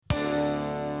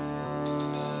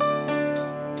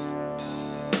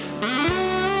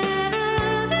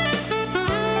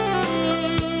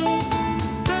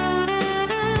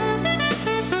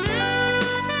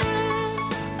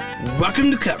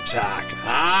Welcome to Cup Talk.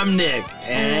 I'm Nick,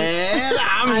 and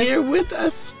I'm here with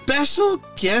a special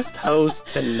guest host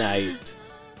tonight.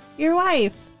 Your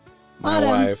wife, My Autumn.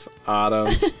 wife, Autumn.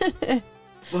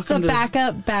 Welcome The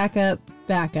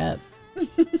backup.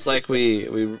 It's like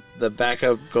the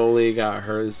backup goalie got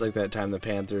hurt. It's like that time the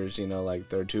Panthers, like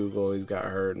their two goalies got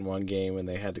hurt in one game and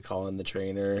they had to call in the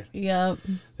trainer. Yep.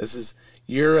 This is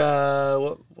you're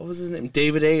what was his name?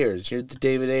 David Ayers. You're the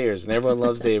David Ayers, and everyone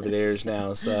loves David Ayers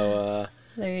now. So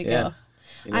There you yeah.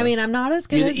 go. I mean, I'm not as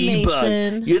good as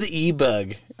Mason. You're the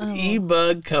E-Bug.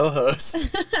 E-Bug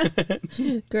co-host.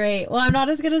 Great. Well, I'm not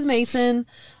as good as Mason,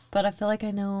 but I feel like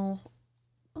I know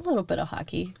a little bit of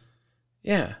hockey.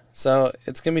 Yeah, so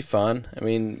it's going to be fun. I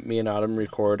mean, me and Autumn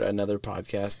record another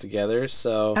podcast together,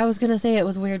 so... I was going to say it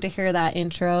was weird to hear that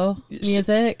intro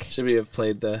music. Should we have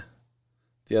played the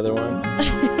other one?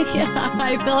 Yeah,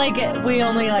 I feel like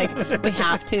we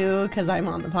have to because I'm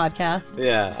on the podcast.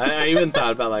 Yeah, I even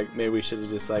thought about, maybe we should have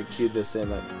just, queued this in,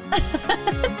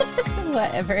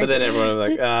 Whatever. But then everyone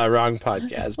was like, wrong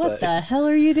podcast. What the hell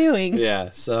are you doing?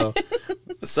 Yeah, so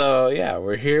yeah,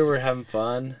 we're here, we're having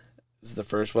fun. This is the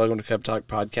first Welcome to Cup Talk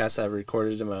podcast I've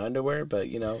recorded in my underwear, but,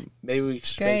 maybe we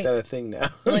should make that a thing now.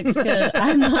 Looks good.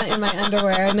 I'm not in my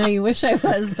underwear. I know you wish I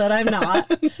was, but I'm not.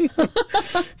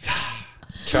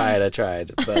 I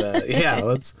tried. But, yeah,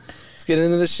 let's get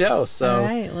into the show. So, all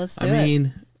right, let's do it. I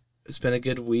mean, it's been a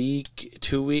good week,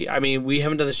 2 weeks. I mean, we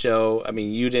haven't done the show. I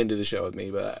mean, you didn't do the show with me,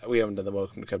 but we haven't done the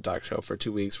Welcome to Cup Talk show for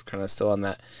 2 weeks. We're kind of still on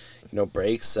that,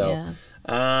 break. So,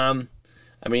 I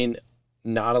mean...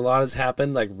 Not a lot has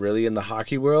happened, really, in the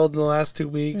hockey world in the last 2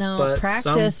 weeks. No, but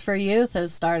practice for youth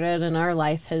has started, and our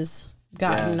life has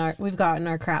we've gotten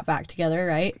our crap back together,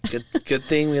 right? Good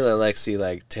thing we let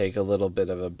Lexi take a little bit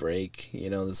of a break,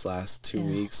 this last 2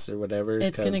 weeks or whatever.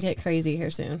 It's gonna get crazy here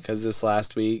soon. Because this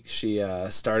last week she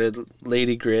started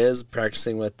Lady Grizz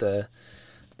practicing with the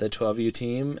 12U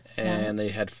team, and they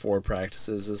had 4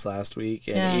 practices this last week,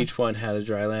 and each one had a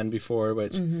dry land before,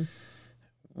 which. Mm-hmm.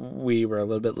 We were a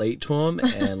little bit late to him,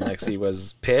 and Lexi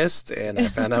was pissed, and I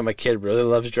found out my kid really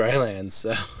loves dry land,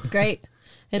 so... It's great.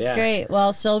 It's great.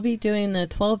 Well, she'll be doing the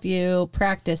 12U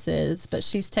practices, but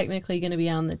she's technically going to be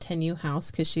on the 10U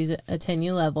house because she's a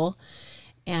 10U level,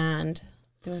 and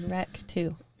doing rec,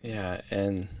 too. Yeah,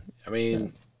 and, we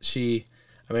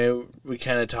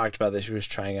kind of talked about this. She was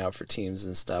trying out for teams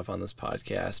and stuff on this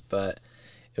podcast, but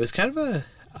it was kind of a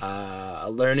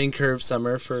learning curve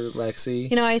summer for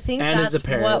Lexi. I think that's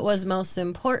what was most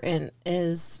important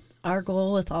is our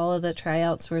goal with all of the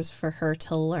tryouts was for her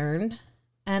to learn.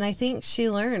 And I think she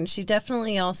learned. She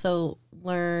definitely also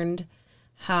learned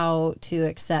how to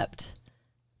accept,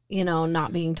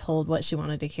 not being told what she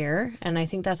wanted to hear. And I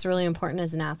think that's really important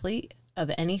as an athlete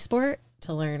of any sport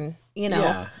to learn,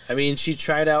 Yeah. She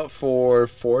tried out for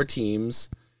 4 teams.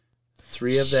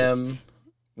 3 of them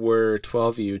were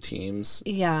 12U teams.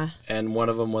 Yeah. And one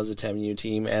of them was a 10U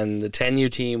team, and the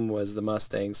 10U team was the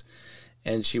Mustangs.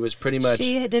 And she was pretty much...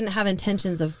 She didn't have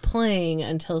intentions of playing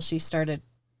until she started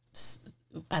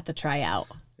at the tryout.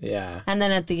 Yeah. And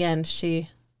then at the end, she...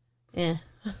 Yeah,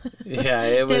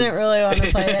 it was... Didn't really want to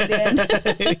play at the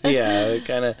end. Yeah, it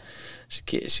kind of...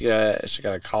 She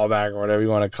got a call back or whatever you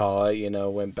want to call it,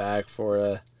 went back for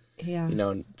a... Yeah.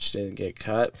 She didn't get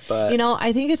cut, but...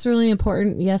 I think it's really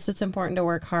important. Yes, it's important to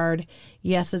work hard.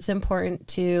 Yes, it's important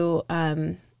to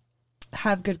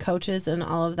have good coaches and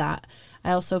all of that.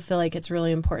 I also feel like it's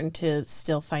really important to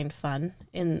still find fun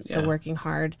in the working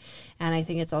hard. And I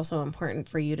think it's also important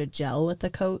for you to gel with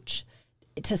the coach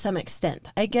to some extent.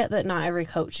 I get that not every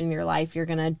coach in your life you're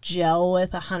going to gel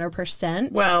with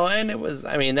 100%. Well, and it was,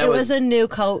 it was a new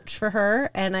coach for her.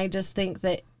 And I just think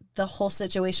that the whole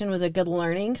situation was a good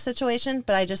learning situation,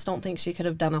 but I just don't think she could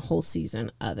have done a whole season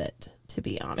of it, to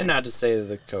be honest. And not to say that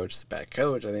the coach is a bad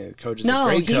coach. I think the coach is a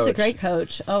great coach. No, he's a great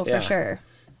coach. Oh, for sure.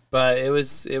 But it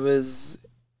was,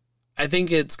 I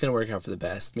think it's going to work out for the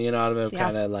best. Me and Autumn have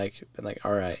kind of been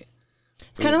all right.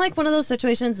 It's kind of like one of those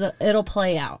situations that it'll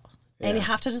play out. Yeah. And you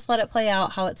have to just let it play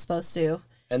out how it's supposed to.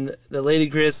 And the Lady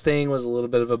Grizz thing was a little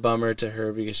bit of a bummer to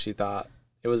her because she thought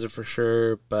it was a for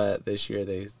sure, but this year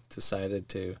they decided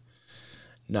to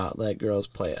not let girls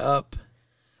play up.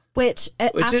 Which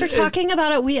after talking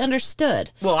about it, we understood.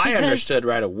 Well, I understood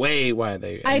right away why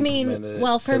they implemented it.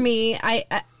 Well, for me,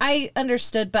 I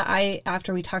understood, but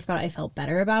after we talked about it, I felt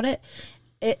better about it.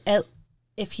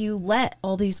 If you let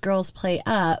all these girls play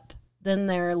up, then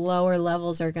their lower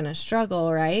levels are going to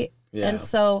struggle, right? Yeah. And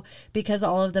so, because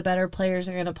all of the better players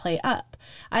are going to play up,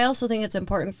 I also think it's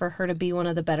important for her to be one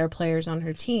of the better players on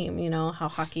her team. You know, how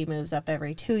hockey moves up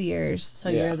every 2 years. So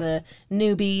you're the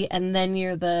newbie and then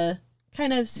you're the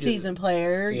kind of seasoned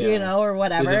player, you know, or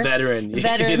whatever. You're the veteran.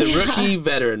 You're the rookie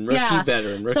veteran. Rookie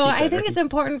veteran. So I think it's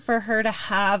important for her to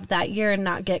have that year and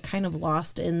not get kind of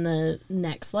lost in the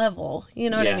next level. You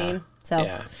know what I mean?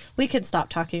 So we could stop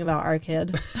talking about our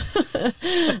kid.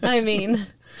 I mean,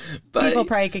 people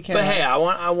probably could care less. But hey,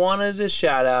 I wanted to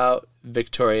shout out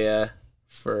Victoria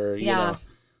for, you know,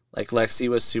 like Lexi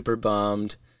was super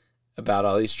bummed about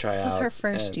all these tryouts. This is her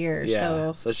first year.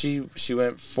 So she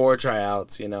went 4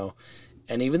 tryouts, you know,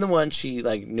 and even the one she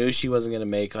like knew she wasn't going to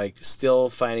make, like still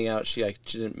finding out she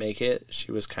didn't make it,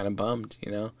 she was kind of bummed,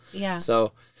 you know? Yeah.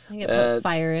 So I think it put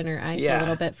fire in her eyes a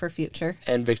little bit for future.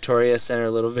 And Victoria sent her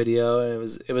a little video,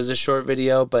 and it was a short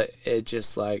video, but it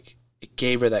just like it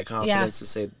gave her that confidence to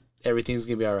say everything's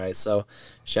gonna be all right. So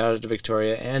shout out to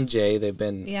Victoria and Jay. They've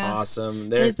been awesome.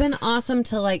 They've been awesome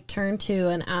to like turn to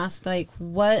and ask like,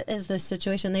 what is this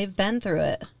situation? They've been through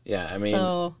it. Yeah, I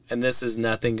mean, and this is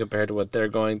nothing compared to what they're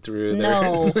going through.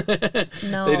 No.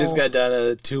 They just got done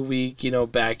a 2-week, you know,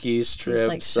 back east trip. Just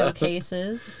like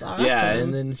showcases. It's awesome. Yeah,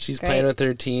 and then she's playing with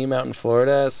her team out in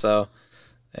Florida. So,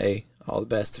 hey, all the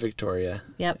best to Victoria.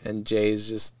 Yep. And Jay's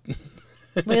just...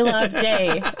 We love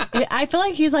Jay. I feel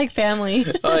like he's like family.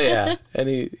 Oh, yeah. And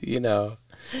he, you know,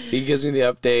 he gives me the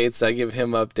updates. I give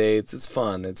him updates. It's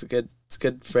fun. It's a good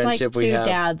friendship we have.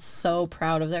 Two dads so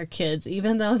proud of their kids,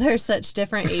 even though they're such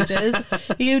different ages.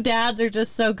 You dads are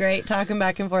just so great talking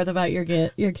back and forth about your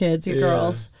kids, your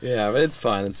girls. Yeah, but it's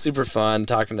fun. It's super fun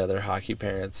talking to other hockey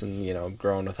parents and, you know,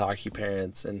 growing with hockey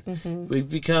parents. And we've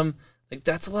become, like,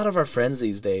 that's a lot of our friends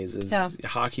these days is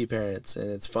hockey parents.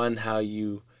 And it's fun how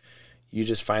you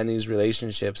just find these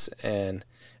relationships, and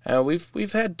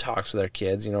we've had talks with our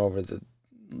kids, you know, over the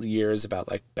years about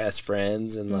like best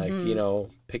friends and like, you know,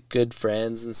 pick good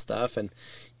friends and stuff. And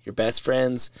your best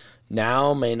friends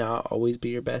now may not always be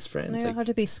your best friends. They don't have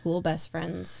to be school best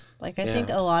friends. Like I think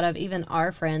a lot of even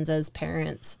our friends as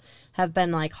parents have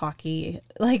been like hockey,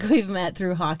 like we've met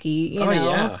through hockey, you know?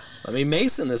 Yeah. I mean,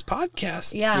 Mason, this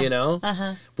podcast, you know,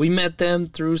 we met them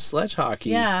through sledge hockey.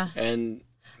 Yeah. And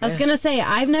I was going to say,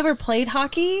 I've never played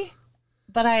hockey,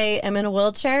 but I am in a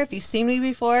wheelchair if you've seen me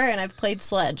before, and I've played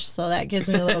sledge, so that gives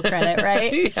me a little credit,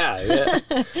 right? Yeah.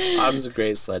 Autumn's a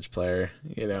great sledge player,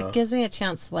 you know. It gives me a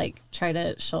chance to, like, try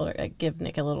to give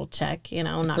Nick a little check, you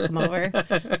know, knock him over.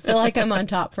 I feel like I'm on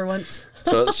top for once.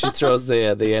 She throws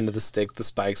the end of the stick, the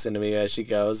spikes into me as she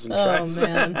goes and tries. Oh,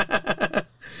 man.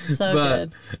 So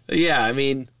good. Yeah, I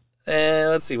mean,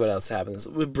 let's see what else happens.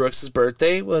 Brooks'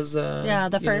 birthday was...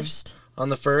 the first. On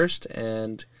the 1st,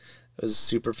 and it was a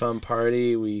super fun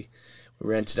party. We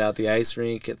rented out the ice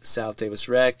rink at the South Davis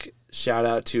Rec. Shout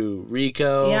out to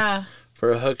Rico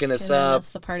for hooking us up,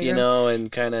 the party you know,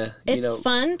 and kind of, It's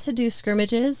fun to do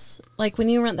scrimmages. Like when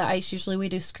you rent the ice, usually we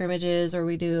do scrimmages or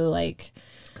we do like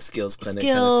skills clinic.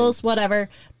 Whatever.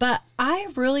 But I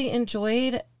really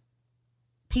enjoyed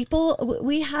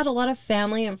we had a lot of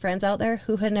family and friends out there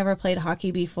who had never played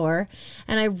hockey before,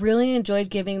 and I really enjoyed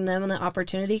giving them the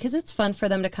opportunity because it's fun for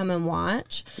them to come and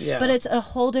watch. Yeah. But it's a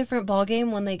whole different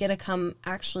ballgame when they get to come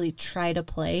actually try to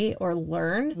play or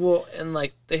learn. Well, and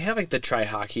like they have like the try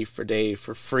hockey day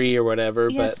for free or whatever,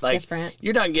 but it's like different.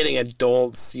 You're not getting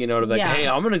adults, you know, to be like, hey,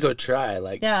 I'm gonna go try.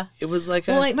 Like, it was like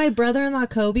like my brother-in-law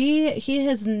Kobe, he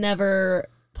has never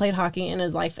played hockey in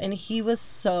his life, and he was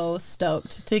so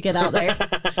stoked to get out there.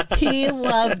 He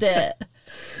loved it.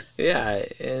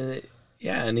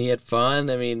 And he had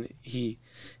fun. I mean, he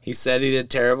said he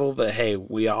did terrible, but hey,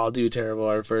 we all do terrible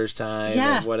our first time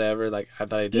and whatever. Like I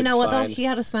thought he did. You know fine. what though? He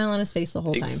had a smile on his face the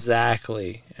whole time.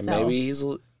 Exactly. And maybe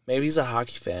he's a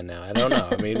hockey fan now. I don't know.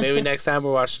 I mean, maybe next time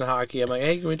we're watching hockey, I'm like,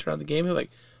 hey, can we turn on the game? He's like,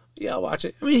 yeah, I'll watch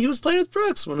it. I mean, he was playing with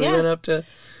Brooks when we went up to...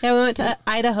 Yeah, we went to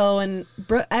Idaho, and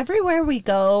everywhere we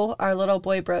go, our little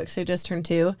boy Brooks, who just turned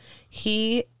 2,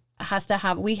 he has to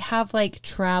have... We have, like,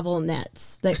 travel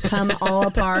nets that come all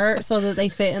apart so that they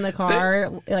fit in the car,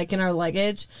 like, in our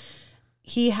luggage.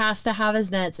 He has to have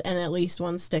his nets and at least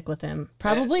one stick with him.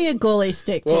 Probably a goalie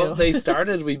stick, too. Well,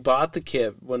 we bought the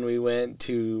kit when we went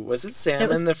to... Was it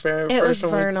Salmon, the first one? It was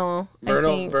Vernal,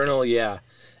 Vernal, yeah.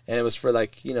 And it was for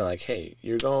like, you know, like, hey,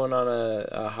 you're going on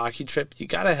a hockey trip. You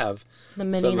got to have the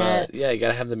mini nets. You got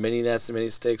to have the mini nets, the mini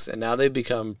sticks. And now they've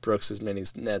become Brooks's mini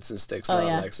nets and sticks, not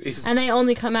Lexi's. And they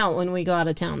only come out when we go out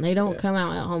of town. They don't come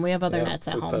out at home. We have other nets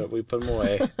at home. We put them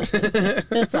away.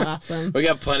 That's awesome. We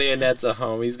got plenty of nets at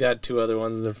home. He's got 2 other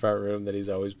ones in the front room that he's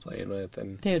always playing with.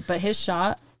 And dude, but his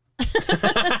shot... Here,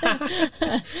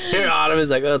 Autumn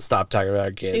is like, let's stop talking about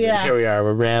our kids. Yeah. And here we are.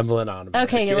 We're rambling on about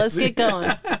okay, let's get going.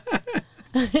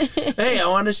 Hey, I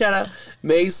want to shout out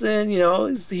Mason. You know,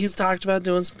 he's talked about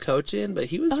doing some coaching, but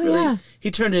he was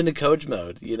he turned into coach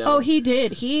mode, you know. Oh, he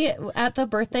did. He, at the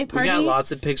birthday party. We got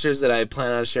lots of pictures that I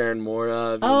plan on sharing more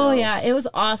of. Oh, yeah. It was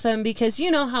awesome because you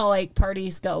know how, like,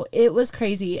 parties go. It was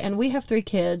crazy. And we have 3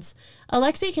 kids.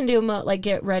 Alexi can do, like,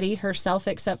 get ready herself,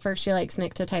 except for she likes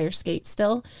Nick to tie her skates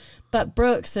still. But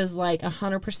Brooks is, like,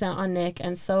 100% on Nick,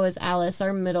 and so is Alice,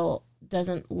 our middle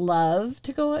doesn't love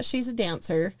to go out. She's a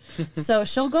dancer. So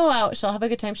she'll go out. She'll have a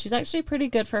good time. She's actually pretty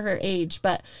good for her age,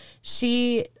 but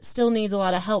she still needs a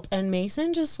lot of help. And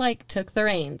Mason just like took the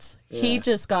reins. Yeah. He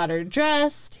just got her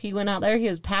dressed. He went out there. He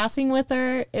was passing with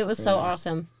her. It was so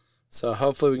awesome. So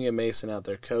hopefully we can get Mason out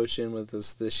there coaching with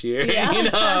us this year. Yeah. You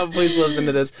know, please listen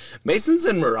to this. Mason's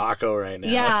in Morocco right now.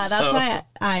 Yeah, that's why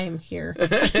I'm here.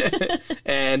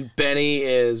 And Benny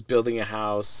is building a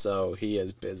house, so he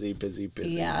is busy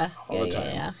all the time.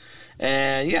 Yeah.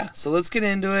 And so let's get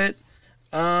into it.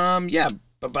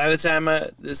 But by the time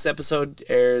this episode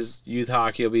airs, youth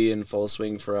hockey will be in full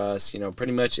swing for us. You know,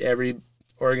 pretty much every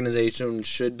organization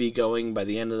should be going by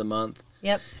the end of the month.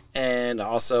 Yep. And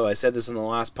also, I said this in the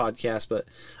last podcast, but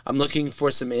I'm looking for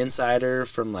some insider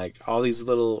from like all these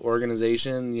little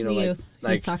organizations, you know, youth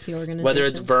hockey organizations. Whether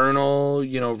it's Vernal,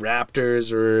 you know,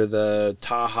 Raptors or the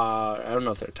Taha, I don't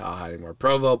know if they're Taha anymore,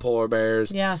 Provo Polar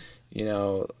Bears. Yeah. You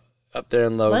know, up there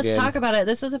in Logan. Let's talk about it.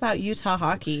 This is about Utah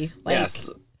hockey. Like, yes.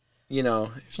 You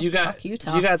know, if you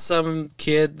got some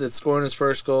kid that's scoring his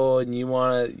first goal and you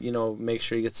want to, you know, make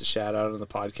sure he gets a shout out on the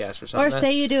podcast or something. Or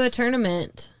say you do a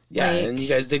tournament. Yeah, and you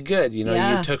guys did good. You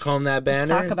know, you took home that banner. Let's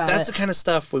talk about That's the kind of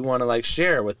stuff we want to like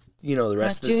share with, you know, the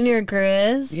rest of the Junior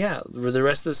Grizz. Yeah, with the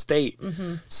rest of the state.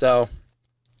 Mm-hmm. So,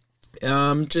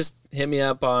 just hit me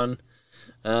up on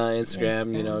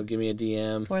Instagram. You know, give me a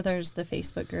DM. Or there's the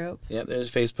Facebook group. Yep,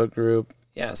 there's a Facebook group.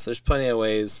 Yeah, so there's plenty of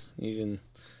ways you can.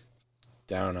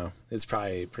 I don't know. It's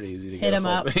probably pretty easy to hit him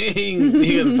up. You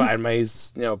can find my,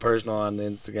 personal on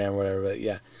Instagram or whatever. But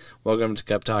yeah, welcome to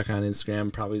Cup Talk on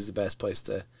Instagram. Probably is the best place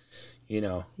to,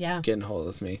 get in hold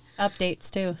with me.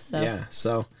 Updates too. So yeah.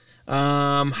 So,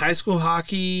 high school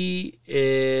hockey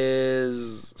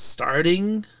is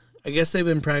starting. I guess they've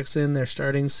been practicing. They're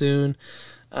starting soon.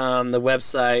 The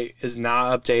website is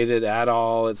not updated at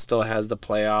all. It still has the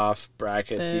playoff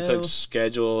brackets. Boo. You click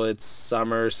schedule. It's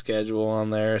summer schedule on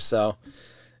there. So,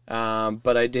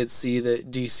 but I did see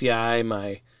that DCI,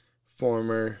 my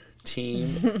former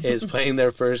team, is playing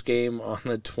their first game on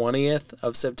the 20th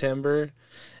of September.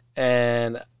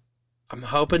 And I'm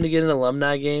hoping to get an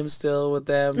alumni game still with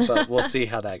them, but we'll see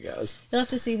how that goes. You'll have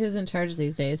to see who's in charge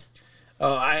these days.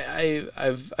 Oh,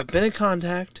 I've been in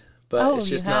contact, but it's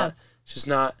just not. It's just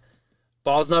not.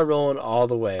 Ball's not rolling all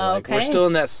the way. Okay. Like, we're still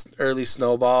in that early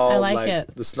snowball. I like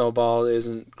it. The snowball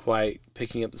isn't quite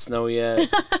picking up the snow yet,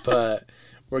 but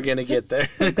we're gonna get there.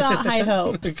 We've got high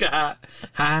hopes. We got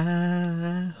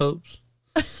high hopes.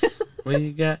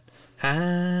 We got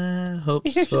high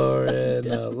hopes for an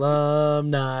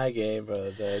alumni game for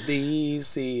the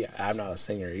DC. I'm not a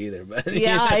singer either, but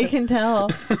yeah, I can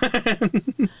tell.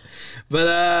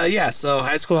 But so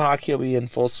high school hockey will be in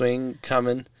full swing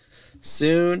coming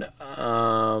soon.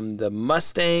 The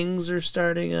Mustangs are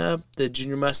starting up. The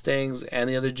junior Mustangs and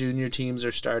the other junior teams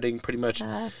are starting pretty much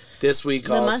this week.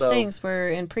 The Mustangs were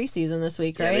in preseason this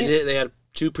week, right? Yeah, they did. They had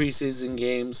 2 preseason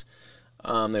games.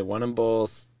 They won them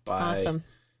both by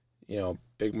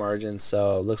big margins.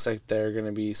 So it looks like they're going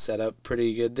to be set up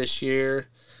pretty good this year.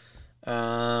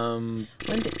 Are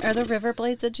the River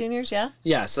Blades at juniors? Yeah.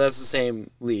 Yeah, so that's the same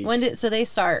league. So they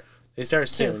start? They start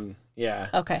soon. Yeah.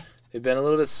 Okay. They've been a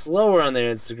little bit slower on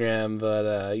their Instagram,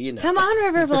 but Come on,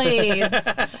 River Blades.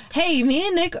 Hey, me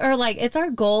and Nick are like, it's our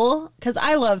goal, because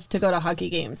I love to go to hockey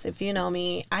games. If you know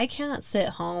me, I can't sit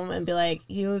home and be like,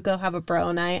 you go have a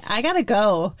bro night. I gotta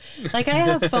go. Like, I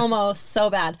have FOMO so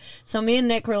bad. So me and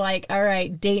Nick were like, all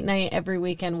right, date night every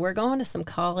weekend. We're going to some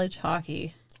college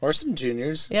hockey. Or some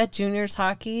juniors. Yeah, juniors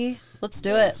hockey. Let's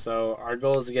do it. So our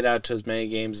goal is to get out to as many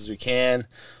games as we can.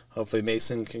 Hopefully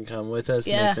Mason can come with us,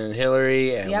 Mason and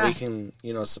Hillary, and we can,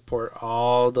 support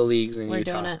all the leagues in Utah. We're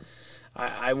doing it.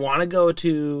 I want to go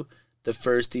to the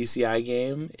first DCI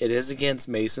game. It is against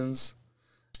Mason's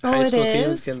high school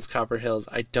team against Copper Hills.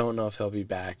 I don't know if he'll be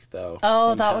back, though.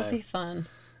 Oh, that would be fun.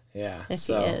 Yeah. If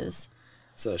he is.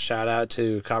 So shout out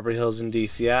to Copper Hills and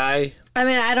DCI. I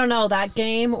mean, I don't know, that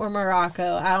game or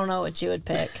Morocco. I don't know what you would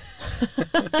pick.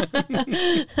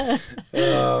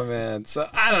 Oh, man. So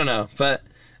I don't know, but...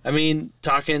 I mean,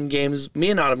 talking games, me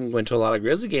and Autumn went to a lot of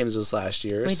Grizzly games this last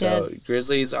year. We did.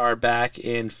 Grizzlies are back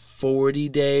in 40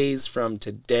 days from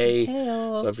today.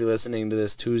 Hey-o. So if you're listening to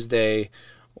this Tuesday,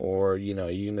 or, you know,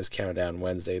 you can just count down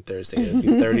Wednesday, Thursday. It'll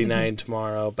be 39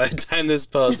 tomorrow. By the time this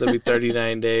posts, it'll be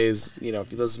 39 days. You know,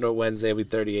 if you listen to it Wednesday, it'll be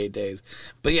 38 days.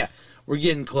 But yeah, we're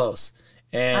getting close.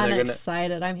 And I'm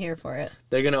excited. I'm here for it.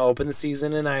 They're going to open the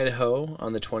season in Idaho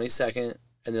on the 22nd,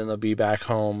 and then they'll be back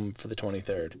home for the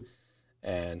 23rd.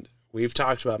 And we've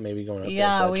talked about maybe going up there.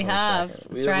 Yeah, for the we 22nd. have.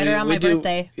 It's right around my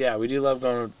birthday. Yeah, we do love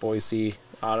going to Boise.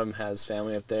 Autumn has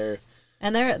family up there.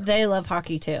 And they love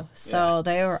hockey too. So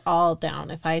they were all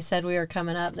down. If I said we were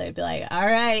coming up, they'd be like, all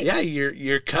right. Yeah,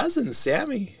 your cousin,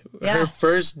 Sammy. Yeah. Her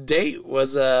first date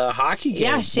was a hockey game.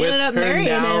 Yeah, she ended up marrying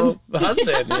him.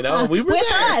 Husband, you know. We were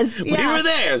there. Us, yeah. We were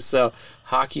there. So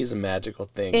hockey is a magical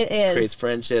thing. It is. Creates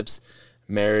friendships,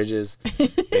 marriages,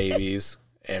 babies.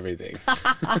 Everything.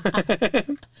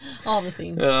 All the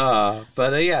things.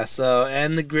 Yeah, so,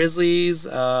 and the Grizzlies,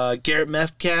 Garrett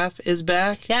Metcalf is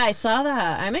back. Yeah, I saw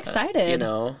that. I'm excited. You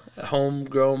know, a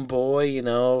homegrown boy, you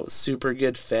know, super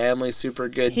good family, super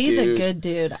good He's dude. a good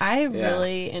dude. I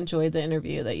really enjoyed the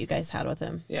interview that you guys had with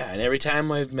him. Yeah, and every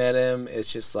time I've met him,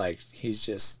 it's just like, he's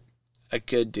just a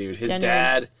good dude. His Genuine.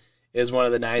 dad is one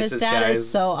of the nicest guys. His dad is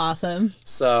so awesome.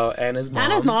 So, and his mom.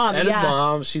 And his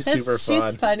mom, she's super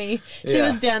fun. She's funny. She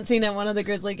was dancing at one of the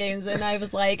Grizzly games, and I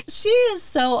was like, she is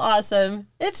so awesome.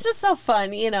 It's just so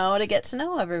fun, you know, to get to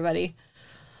know everybody.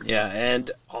 Yeah,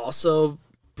 and also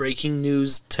breaking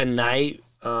news tonight.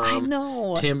 I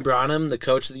know. Tim Branham, the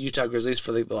coach of the Utah Grizzlies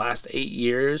for the last 8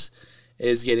 years,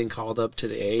 is getting called up to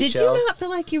the AHL. Did you not feel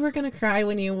like you were going to cry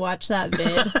when you watched that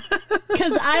vid?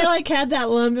 Because I, had that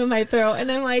lump in my throat, and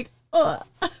I'm like, oh,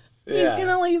 he's going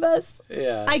to leave us.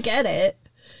 Yeah. I get it.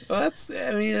 Well, it's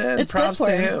props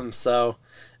to him. So,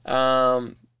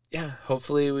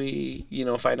 hopefully we,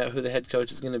 find out who the head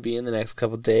coach is going to be in the next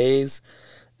couple days.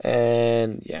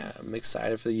 And, yeah, I'm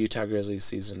excited for the Utah Grizzlies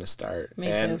season to start. Me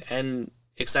too. And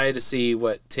excited to see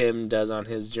what Tim does on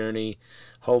his journey.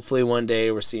 Hopefully one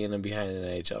day we're seeing him behind an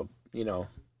NHL,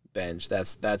 bench.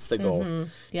 That's the goal. Mm-hmm.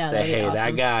 Yeah, say, hey, awesome.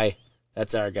 that guy,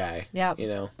 that's our guy. Yeah.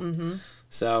 Mm-hmm.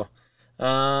 So,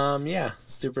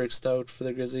 super stoked for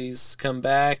the Grizzlies to come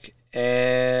back.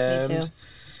 And me too.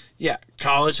 Yeah,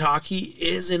 college hockey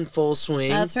is in full swing.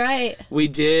 That's right.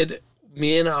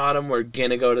 Me and Autumn were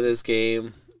going to go to this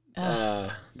game,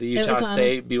 the Utah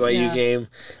State BYU game,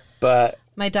 but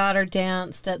my daughter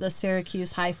danced at the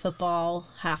Syracuse high football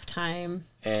halftime.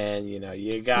 And you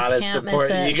gotta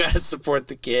support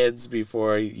the kids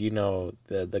before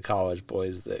the college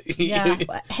boys that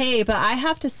Hey, but I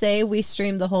have to say we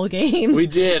streamed the whole game. We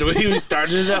did. We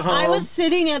started it at home. I was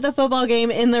sitting at the football game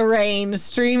in the rain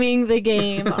streaming the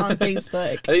game on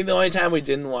Facebook. I think the only time we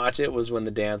didn't watch it was when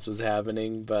the dance was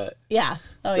happening, but yeah.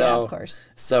 Yeah, of course.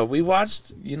 So we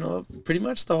watched, pretty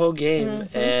much the whole game,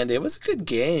 and it was a good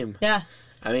game. Yeah.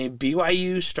 I mean,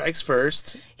 BYU strikes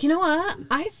first. You know what?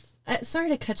 Sorry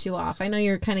to cut you off. I know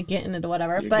you're kind of getting into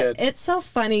whatever, You're but good. It's so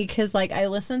funny because I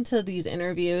listen to these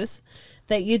interviews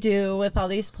that you do with all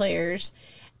these players,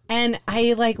 and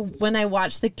when I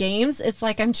watch the games, it's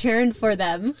like I'm cheering for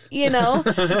them,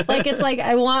 it's like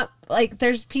I want,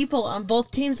 there's people on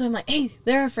both teams and I'm like, hey,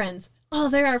 they're our friends. Oh,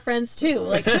 they're our friends too.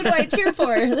 Who do I cheer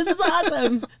for? This is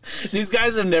awesome. These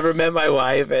guys have never met my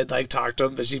wife and talked to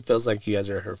them, but she feels like you guys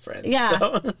are her friends. Yeah,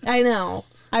 so. I know.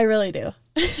 I really do.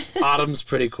 Autumn's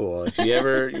pretty cool.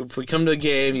 If we come to a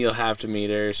game, you'll have to meet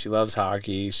her. She loves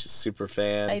hockey. She's a super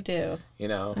fan. I do.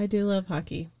 I do love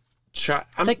hockey.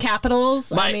 The Capitals.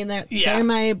 They're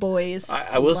my boys.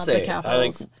 I will say, the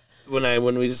Capitals.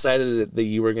 when we decided that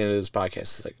you were going to do this podcast,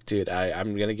 it's like, dude,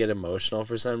 I'm going to get emotional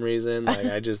for some reason.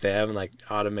 I just am.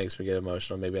 Autumn makes me get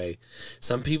emotional.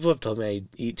 Some people have told me I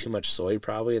eat too much soy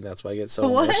probably, and that's why I get so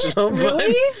emotional.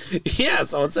 Really? But, yeah,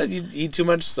 someone said you eat too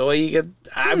much soy.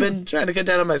 I've been trying to cut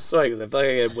down on my soy because I feel like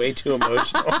I get way too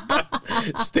emotional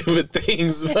about stupid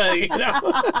things. But,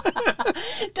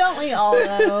 Don't we all,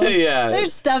 though? Yeah.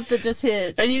 There's stuff that just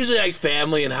hits. And usually,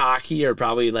 family and hockey are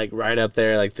probably, right up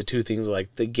there, the two things,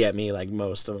 that get me,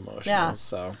 most of emotions. Yeah.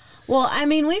 So. Well,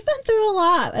 we've been through a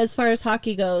lot as far as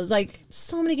hockey goes.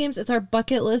 So many games. It's our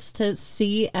bucket list to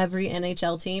see every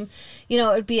NHL team. It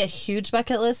would be a huge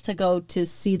bucket list to go to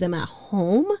see them at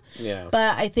home. Yeah.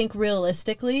 But I think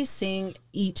realistically, seeing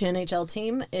each NHL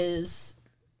team is,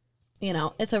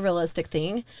 it's a realistic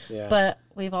thing. Yeah. But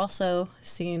we've also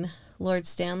seen Lord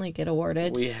Stanley get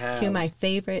awarded to my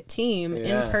favorite team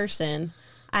in person.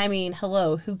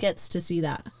 Hello, who gets to see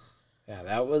that? Yeah,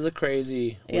 that was a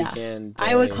crazy weekend.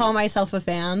 I would call myself a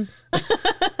fan.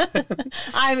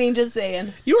 Just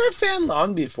saying. You were a fan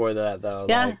long before that, though.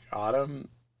 Yeah. Autumn.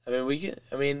 So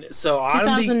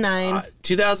Autumn. 2009.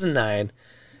 2009.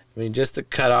 I mean, just to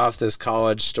cut off this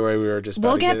college story, we were just about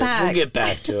We'll get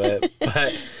back to it.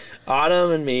 But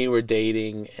Autumn and me were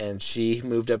dating, and she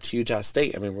moved up to Utah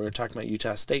State. I mean, we were talking about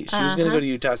Utah State. She was going to go to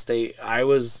Utah State. I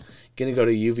was going to go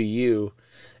to UVU.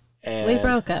 And we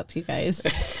broke up, you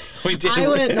guys. We did. I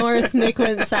went north, Nick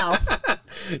went south.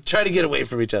 Try to get away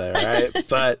from each other, right?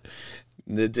 But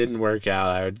it didn't work out.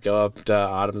 I would go up to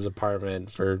Autumn's apartment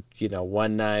for,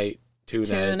 one night, two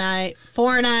nights.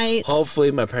 4 nights. Hopefully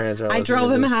my parents are I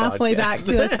drove him halfway back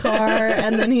to his car,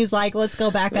 and then he's like, let's go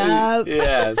back up.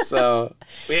 Yeah, so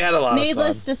we had a lot of fun.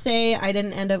 Needless to say, I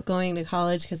didn't end up going to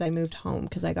college because I moved home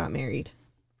because I got married.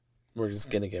 We're just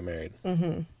going to get married.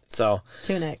 Mm-hmm. So,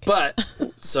 to Nick. But,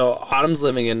 so Autumn's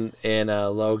living in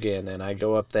Logan, and I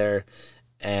go up there,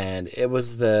 and it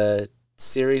was the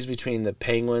series between the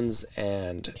Penguins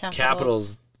and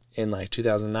Capitals in like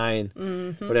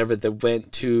 2009, whatever, that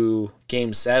went to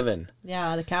Game 7.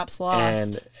 Yeah, the Caps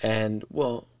lost. And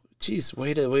well, geez,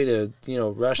 way to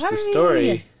rush the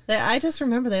story. I just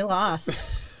remember they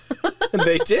lost.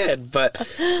 They did, but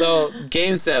so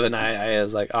Game 7, I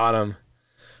was like, Autumn,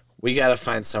 we got to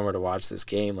find somewhere to watch this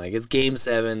game. Like, it's Game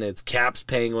 7, it's Caps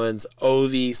Penguins,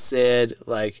 Ovi, Sid.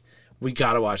 Like, we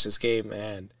got to watch this game,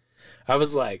 man. I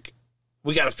was like,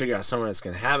 we got to figure out somewhere that's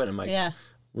going to happen. I'm like, yeah.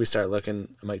 We start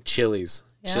looking. I'm like, Chili's.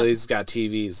 Yeah. Chili's got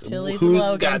TVs. Chili's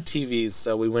Who's got TVs?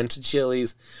 So we went to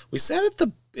Chili's. We sat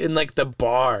in the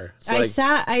bar. So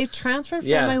I transferred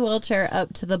from my wheelchair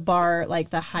up to the bar,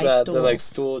 like the high stools. The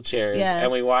stool chairs. Yeah.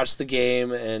 And we watched the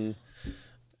game, and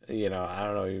I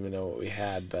don't even know what we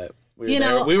had, but we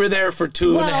were there for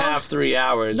 2.5, 3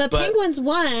 hours. The Penguins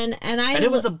won, and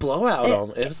it was a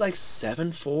blowout. It was like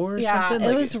 7-4 or something.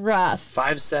 It was rough.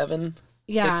 5-7.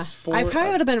 Yeah, 6-4. I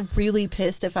probably would have been really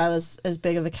pissed if I was as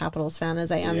big of a Capitals fan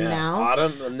as I am now.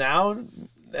 Autumn now,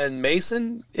 and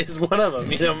Mason is one of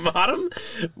them. Autumn,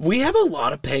 we have a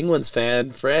lot of Penguins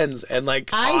fan friends, and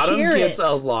Autumn gets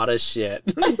a lot of shit.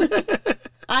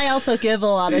 I also give a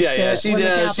lot of shit. Yeah, she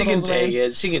does. She can take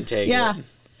it. She can take it.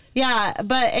 Yeah,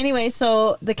 but anyway,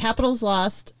 so the Capitals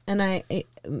lost, and I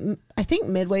think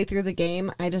midway through the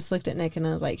game, I just looked at Nick and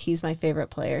I was like, he's my favorite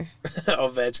player.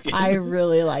 Ovechkin. I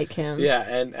really like him. Yeah,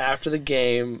 and after the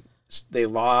game, they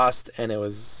lost, and it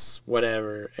was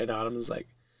whatever, and Autumn was like,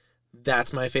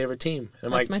 that's my favorite team.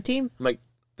 And that's my team. I'm like,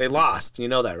 they lost. You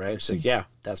know that, right? And she's like, yeah,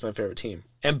 that's my favorite team.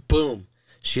 And boom.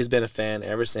 She's been a fan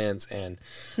ever since, and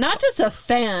not just a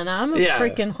fan. I'm a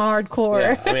freaking hardcore.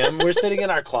 Yeah. I mean, we're sitting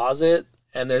in our closet,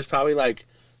 and there's probably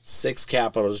 6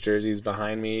 Capitals jerseys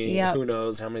behind me. Yep. Who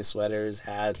knows how many sweaters,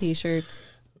 hats, T-shirts.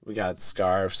 We got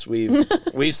scarves. We've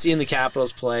seen the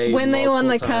Capitals play when they won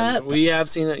the times. cup. We have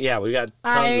seen it. Yeah, we got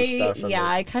tons of stuff from it.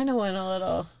 I kind of went a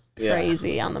little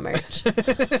crazy on the merch.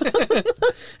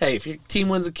 Hey, if your team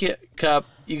wins a cup,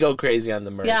 you go crazy on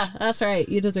the merch. Yeah, that's right.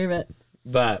 You deserve it.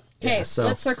 But okay, so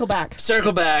let's circle back.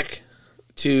 Circle back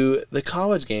to the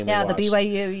college game. Yeah, the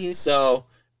BYU. So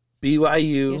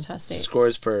BYU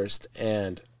scores first,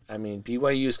 and I mean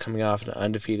BYU is coming off an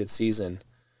undefeated season.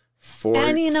 4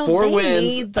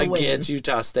 wins against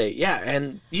Utah State. Yeah,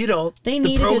 and they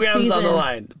need the program's a good season. on the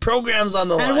line. The program's on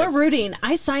the line. And we're rooting.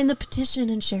 I signed the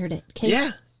petition and shared it. Okay?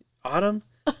 Yeah. Autumn,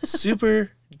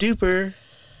 super duper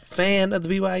fan of the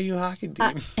BYU hockey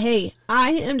team. Hey,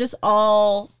 I am just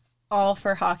all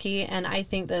for hockey, and I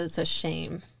think that it's a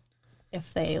shame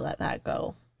if they let that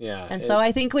go. Yeah. And so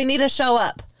I think we need to show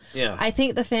up. Yeah. I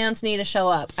think the fans need to show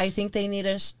up. I think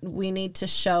we need to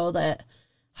show that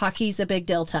hockey's a big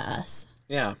deal to us.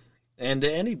 Yeah. And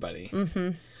to anybody.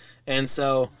 Mm-hmm. And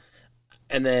so,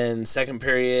 and then second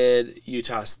period,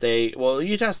 Utah State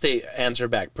answered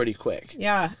back pretty quick.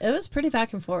 Yeah, it was pretty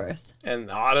back and forth. And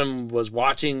Autumn was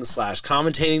watching /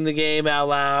 commentating the game out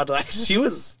loud. I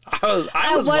was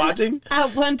watching.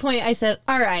 At one point, I said,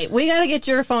 all right, we got to get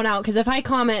your phone out, because if I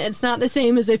comment, it's not the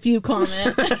same as if you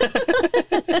comment.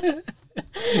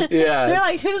 Yeah. They're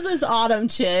like, who's this Autumn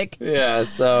chick? Yeah,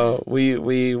 so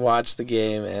we watched the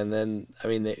game, and then, I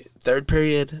mean, the third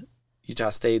period, Utah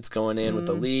State's going in with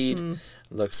the lead.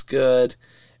 Looks good.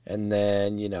 And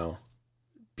then,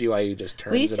 BYU just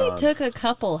turns it on. Weesey took a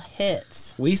couple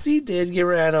hits. Weesey did get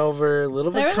ran over, a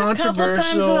little bit controversial. There was a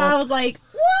couple times that I was like,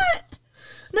 what?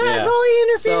 Not goalie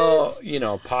interference.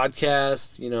 So,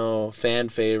 podcast, fan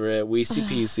favorite, Weesey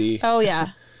PC. Oh,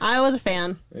 yeah. I was a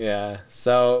fan. Yeah.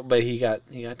 So, but he got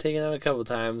taken out a couple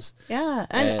times. Yeah.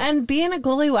 And being a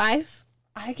goalie wife,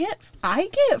 I get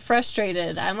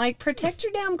frustrated. I'm like, protect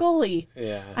your damn goalie.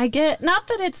 Yeah. I get, not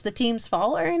that it's the team's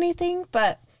fault or anything,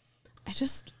 but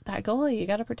that goalie, you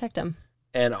got to protect him.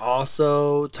 And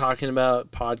also talking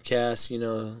about podcasts,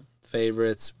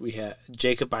 favorites, we had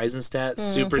Jacob Eisenstadt,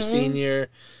 super senior,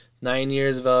 9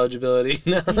 years of eligibility.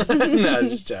 No,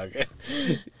 just joking.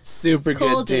 Super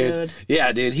cool good dude.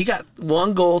 Yeah, dude. He got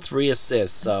 1 goal, 3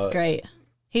 assists. So that's great.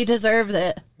 He deserves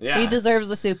it. Yeah. He deserves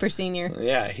the super senior.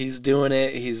 Yeah, he's doing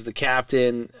it. He's the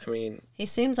captain. I mean, he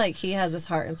seems like he has his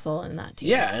heart and soul in that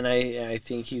team. Yeah, and I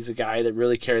think he's a guy that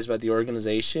really cares about the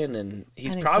organization, and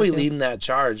he's probably leading that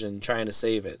charge and trying to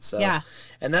save it. So yeah,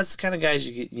 and that's the kind of guys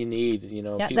you need. You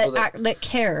know, yeah, people that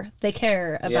care. They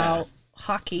care about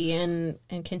hockey and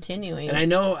continuing. And I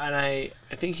know, and I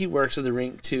think he works at the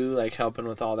rink too, like helping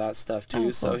with all that stuff too.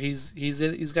 Cool. So he's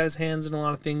got his hands in a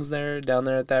lot of things down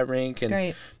there at that rink. That's and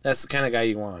great. That's the kind of guy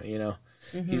you want, you know.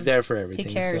 Mm-hmm. He's there for everything.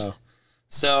 He cares.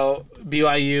 So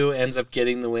BYU ends up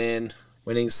getting the win,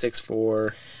 winning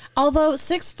 6-4. Although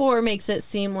 6-4 makes it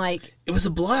seem like it was a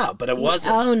blowout, but it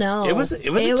wasn't. Oh no, it was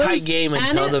a tight game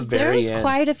until the very end. There was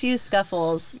quite a few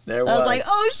scuffles. There was. I was like,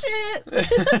 oh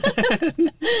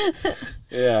shit.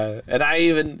 Yeah,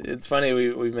 and it's funny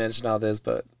we mentioned all this,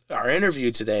 but our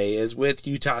interview today is with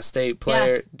Utah State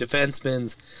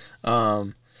defensemen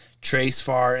Trace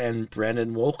Farr and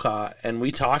Brendan Wolcott, and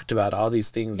we talked about all these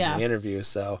things in the interview.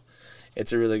 So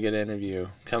it's a really good interview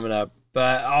coming up.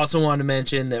 But I also wanted to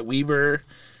mention that Weber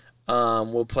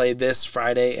will play this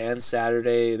Friday and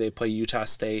Saturday. They play Utah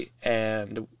State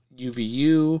and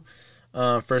UVU.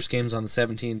 First game's on the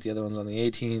 17th. The other one's on the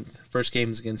 18th. First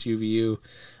game's against UVU.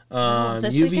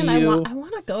 This UVU, weekend, I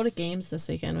want to go to games this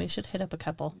weekend. We should hit up a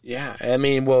couple. Yeah, I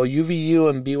mean, well, UVU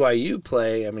and BYU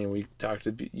play. I mean, we talked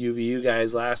to UVU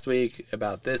guys last week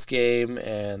about this game,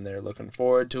 and they're looking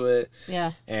forward to it.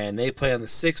 Yeah. And they play on the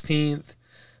 16th.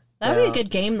 That would be a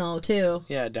good game, though, too.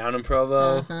 Yeah, down in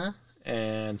Provo. Uh-huh.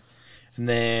 And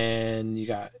then you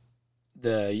got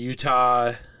the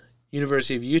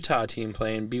University of Utah team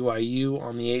playing BYU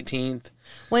on the 18th.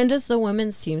 When does the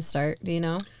women's team start? Do you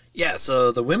know? Yeah,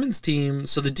 so the women's team,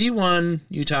 so the D1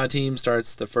 Utah team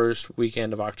starts the first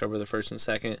weekend of October, the 1st and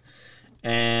 2nd.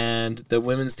 And the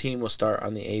women's team will start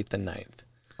on the 8th and 9th.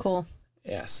 Cool.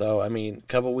 Yeah, so, I mean, a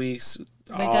couple weeks.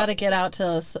 We got to get out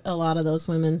to a lot of those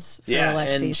women's for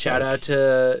Alexi's and shout out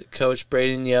to Coach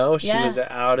Braden Yo. She was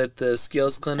out at the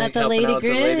skills clinic helping out the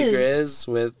Lady Grizz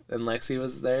and Lexi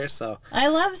was there. So I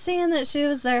love seeing that she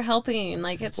was there helping.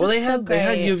 Like it's they had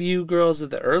UVU girls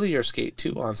at the earlier skate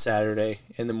too on Saturday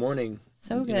in the morning.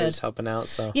 So good, just helping out.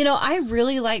 So I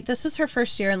really like. This is her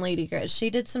first year in Lady Grizz. She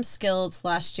did some skills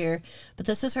last year, but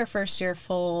this is her first year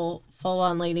full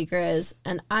on Lady Grizz,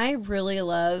 and I really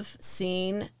love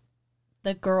seeing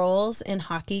the girls in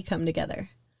hockey come together.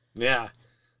 Yeah.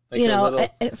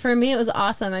 Like for me, it was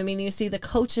awesome. I mean, you see the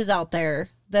coaches out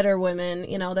there that are women.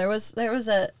 There was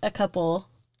a couple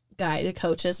guy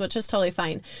coaches, which is totally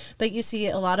fine. But you see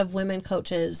a lot of women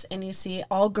coaches, and you see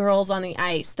all girls on the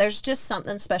ice. There's just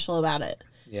something special about it.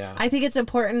 Yeah. I think it's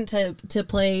important to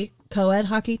play co-ed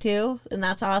hockey too, and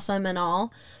that's awesome and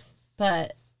all.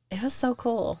 But it was so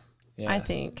cool. Yes. I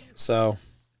think. So,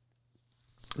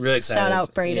 really excited. Shout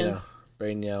out Braden.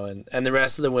 Braden Yo and the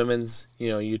rest of the women's,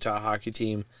 Utah hockey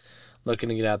team looking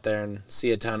to get out there and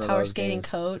see a ton of power those skating games.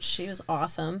 Coach. She was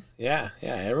awesome. Yeah.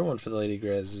 Everyone for the Lady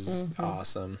Grizz is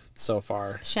awesome so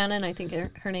far. Shannon, I think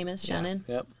her name is Shannon.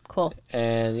 Yeah, yep. Cool.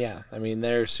 And I mean,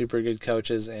 they're super good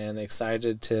coaches and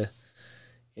excited to,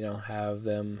 have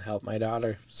them help my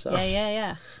daughter. So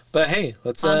yeah. But hey,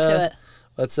 let's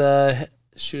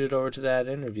shoot it over to that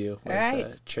interview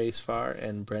with Trace Farr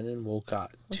and Brendan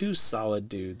Wolcott. Two solid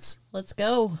dudes. Let's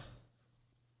go.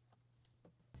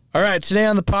 All right, today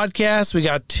on the podcast, we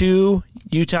got 2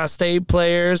 Utah State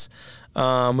players.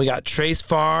 We got Trace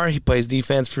Farr. He plays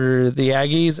defense for the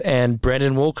Aggies, and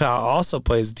Brendan Wolcott also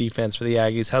plays defense for the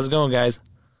Aggies. How's it going, guys?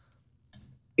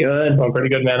 Good. I'm pretty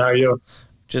good, man. How are you?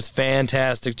 Just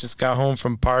fantastic. Just got home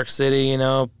from Park City,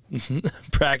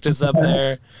 practice up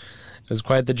there. It was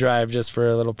quite the drive just for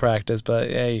a little practice, but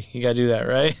hey, you got to do that,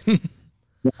 right? Yeah,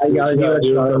 you got to do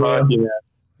it.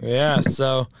 Yeah,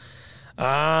 so,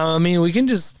 we can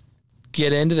just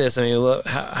get into this.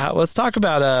 Let's talk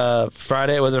about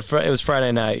Friday. It was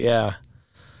Friday night, yeah.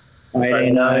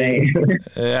 Friday night.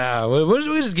 Yeah,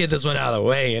 we just get this one out of the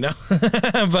way,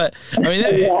 But,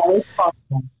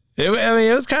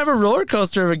 it was kind of a roller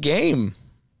coaster of a game.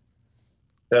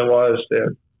 It was,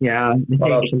 dude. Yeah.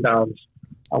 Ups and downs.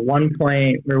 At one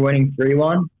point, we were winning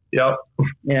 3-1. Yep.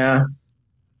 Yeah.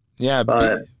 Yeah.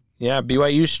 But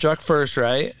BYU struck first,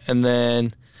 right? And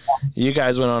then you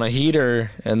guys went on a heater,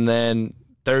 and then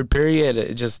third period,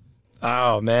 it just,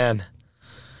 oh, man.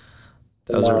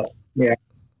 That was it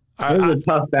was a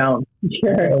tough bounce.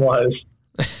 Sure, it was.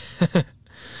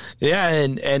 Yeah,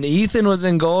 and Ethan was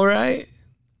in goal, right?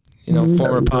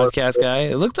 Former podcast guy.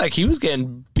 It looked like he was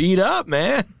getting beat up,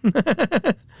 man.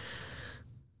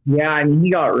 Yeah, I mean,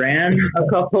 he got ran a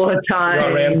couple of times. He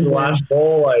got ran for the last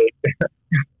goal.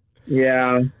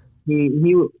 Yeah,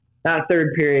 he that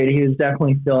third period, he was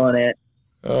definitely feeling it.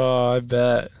 Oh, I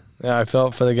bet. Yeah, I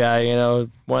felt for the guy,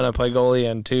 want to play goalie,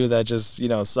 and two, that just,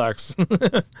 sucks.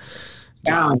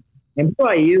 Yeah, and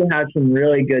BYU had some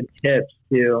really good tips,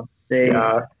 too.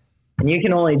 And you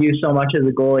can only do so much as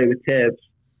a goalie with tips.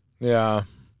 Yeah.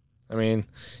 I mean,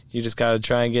 you just got to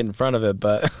try and get in front of it,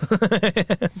 but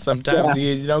sometimes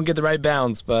you don't get the right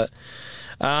bounce. But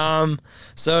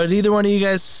so did either one of you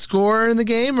guys score in the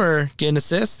game or get an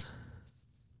assist?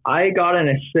 I got an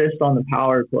assist on the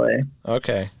power play.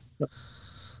 Okay.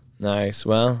 Nice.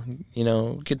 Well,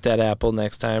 get that apple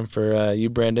next time for you,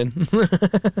 Brendan.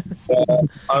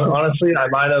 Honestly, I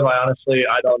might have. I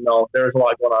don't know. There was a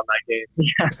lot going on in that game.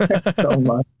 Yeah, so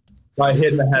much. I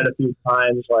hit in the head a few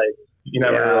times. You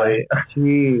never really.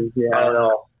 Jeez, yeah. I don't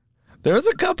know. There was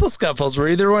a couple scuffles. Were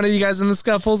either one of you guys in the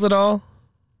scuffles at all?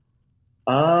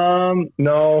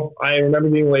 No. I remember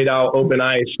being laid out open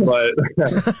ice, but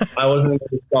I wasn't in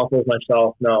the scuffles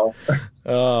myself. No.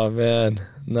 Oh man,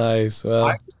 nice.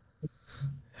 Well,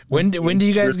 when do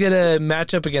you guys get a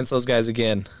matchup against those guys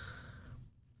again?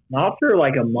 Not for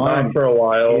like a month. Not for a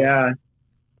while. Yeah.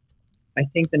 I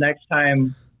think the next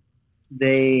time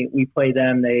we play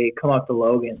them, they come up to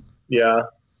Logan. Yeah.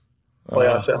 Play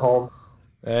us at home.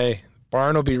 Hey,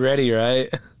 barn will be ready, right?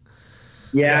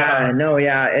 Yeah.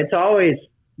 It's always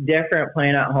different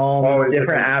playing at home, always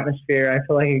different atmosphere. I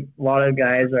feel like a lot of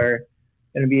guys are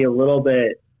going to be a little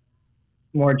bit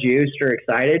more juiced or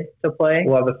excited to play.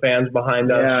 We'll have the fans behind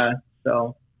us. Yeah,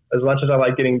 so as much as I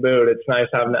like getting booed, it's nice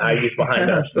having the Aggies behind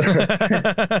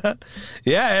us.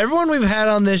 Yeah, everyone we've had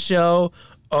on this show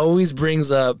always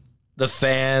brings up the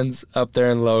fans up there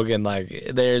in Logan.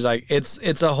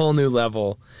 It's a whole new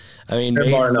level. I mean,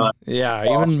 Mason,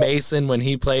 even Mason, when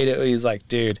he played it, he's like,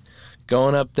 dude,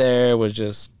 going up there was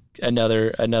just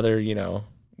another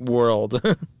world.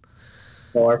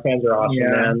 Well, our fans are awesome,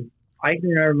 man. I can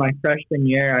remember my freshman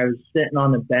year, I was sitting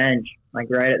on the bench,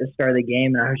 right at the start of the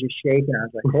game, and I was just shaking. I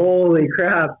was like, holy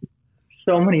crap,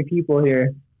 so many people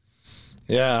here.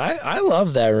 Yeah, I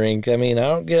love that rink. I mean, I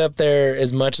don't get up there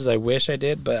as much as I wish I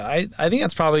did, but I think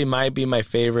that's probably might be my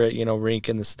favorite, rink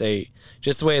in the state.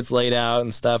 Just the way it's laid out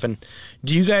and stuff. And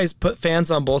do you guys put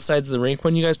fans on both sides of the rink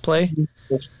when you guys play?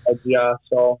 Yeah,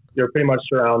 so you're pretty much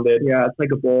surrounded. Yeah, it's like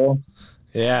a bowl.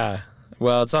 Yeah.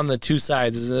 Well, it's on the two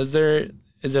sides. Is there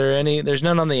any? There's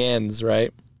none on the ends,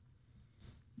 right?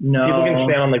 No. People can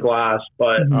stand on the glass,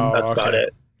 but that's about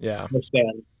it. Yeah. They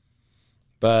stand.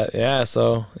 But yeah,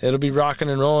 so it'll be rocking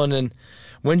and rolling. And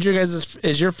when's your guys'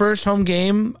 is your first home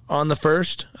game on the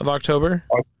 1st of October?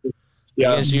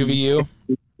 Yeah. Against UVU?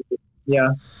 Yeah.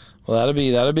 Well, that'll be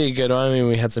a good one. I mean,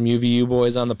 we had some UVU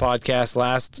boys on the podcast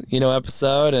last,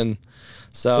 episode, and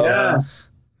so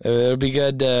it'll be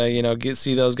good to,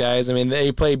 see those guys. I mean,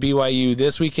 they play BYU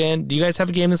this weekend. Do you guys have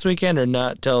a game this weekend or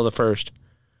not till the 1st?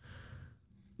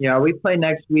 Yeah, we play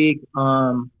next week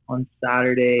on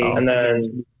Saturday. Oh. And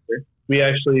then we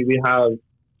have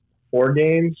 4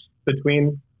 games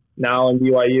between now and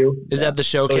BYU. Is that the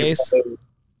showcase? So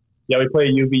we play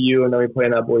UVU, and then we play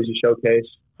in that Boise showcase.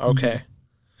 Okay.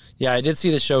 Yeah, I did see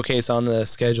the showcase on the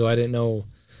schedule. I didn't know,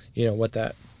 what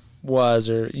that was,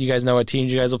 or you guys know what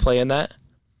teams you guys will play in that?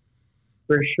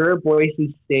 For sure,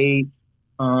 Boise State.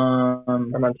 Are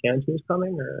Montana teams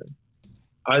coming? Or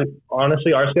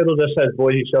honestly, our schedule just says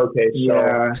Boise showcase.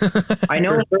 Yeah, so. I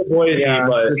know for sure Boise,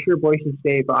 but for sure Boise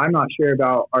State, but I'm not sure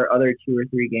about our other 2 or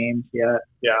 3 games yet.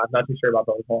 Yeah, I'm not too sure about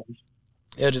those ones.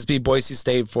 It'll just be Boise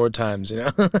State 4 times,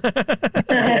 Like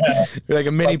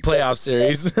a mini playoff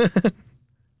series.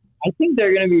 I think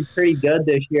they're going to be pretty good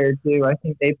this year, too. I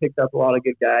think they picked up a lot of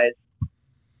good guys.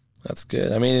 That's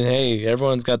good. I mean, hey,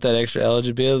 everyone's got that extra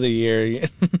eligibility year.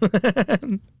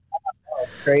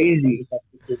 Crazy.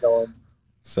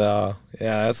 So,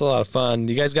 yeah, that's a lot of fun.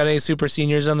 You guys got any super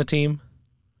seniors on the team?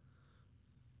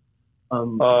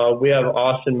 We have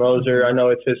Austin Moser. I know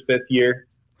it's his 5th year.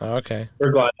 Oh, okay. We're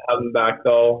glad to have him back,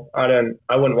 though. I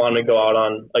wouldn't want to go out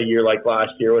on a year like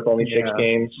last year with only 6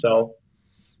 games, so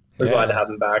we're glad to have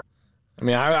him back. I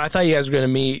mean, I thought you guys were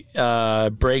going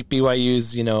to break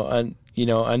BYU's,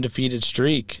 undefeated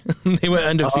streak. They went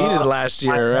undefeated last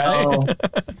year, right?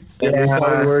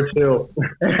 Yeah, we were too.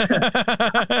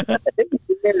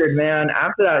 Weird, man.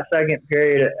 After that second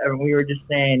period, we were just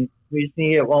saying we just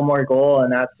need to get one more goal,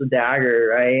 and that's the dagger,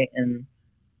 right? And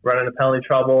run into penalty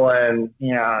trouble and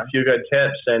a few good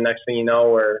tips, and next thing you know,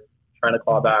 we're trying to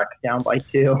claw back. Down by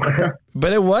 2.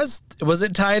 But was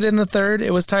it tied in the 3rd?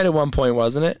 It was tied at one point,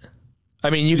 wasn't it? I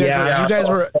mean, you guys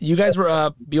were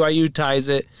up. BYU ties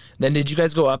it. Then did you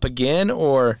guys go up again,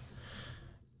 or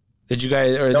did you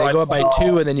guys, or they go up by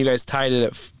 2 and then you guys tied it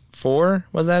at 4?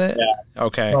 Was that it? Yeah.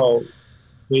 Okay. So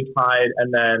they tied,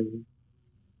 and then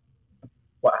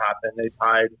what happened? They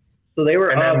tied. So they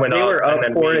were up. They were up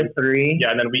 4-3.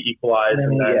 Yeah, and then we equalized.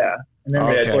 And then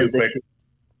we had 2 quick.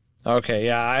 Okay,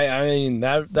 yeah. I mean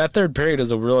that third period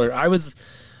is a real. I was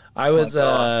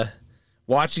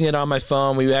watching it on my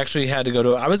phone. We actually had to go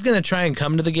to. I was gonna try and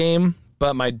come to the game,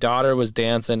 but my daughter was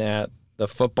dancing at the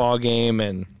football game,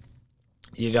 and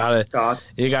you gotta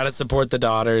support the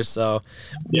daughters. So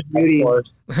yeah, of course.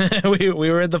 we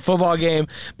were at the football game,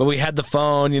 but we had the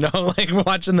phone, like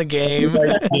watching the game.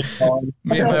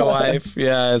 Me and my wife,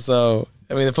 yeah. So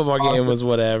I mean, the football game was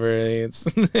whatever. It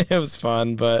was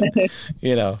fun, but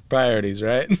priorities,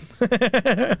 right?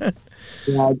 Yeah,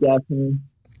 definitely.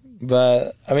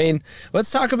 But I mean,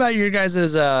 let's talk about your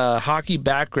guys' hockey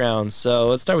background. So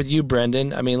let's start with you,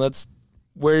 Brendan. I mean,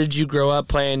 where did you grow up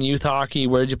playing youth hockey?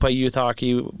 Where did you play youth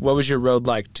hockey? What was your road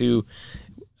like to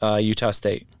Utah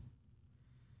State?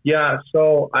 Yeah,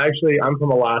 so I'm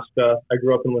from Alaska. I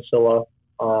grew up in Wasilla.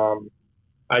 I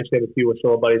actually have a few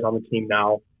Wasilla buddies on the team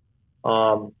now.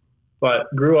 But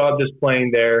grew up just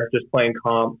playing there, just playing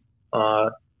comp.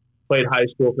 Played high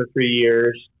school for 3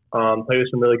 years. Played with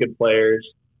some really good players.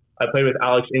 I played with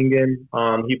Alex Ingen.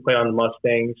 He played on the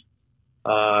Mustangs.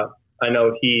 I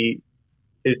know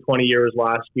his 20 years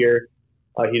last year.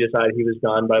 He decided he was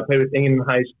done. But I played with Ingen in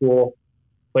high school.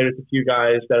 Played with a few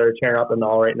guys that are tearing up and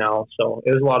all right now. So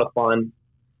it was a lot of fun.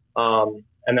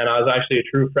 And then I was actually a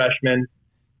true freshman.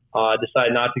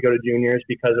 Decided not to go to juniors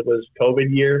because it was COVID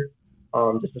year.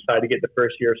 Just decided to get the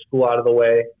first year of school out of the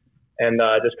way. And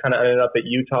just kind of ended up at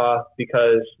Utah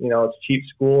because, it's a cheap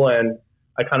school and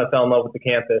I kind of fell in love with the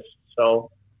campus.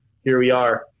 So here we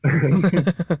are.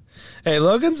 Hey,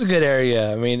 Logan's a good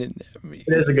area. I mean, it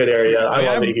is a good area. I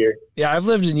love it here. Yeah, I've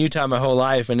lived in Utah my whole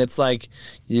life, and it's like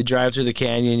you drive through the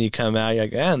canyon, you come out, you're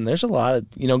like, man, there's a lot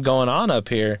of going on up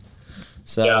here.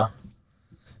 So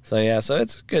yeah, so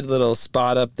it's a good little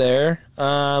spot up there.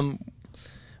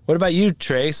 What about you,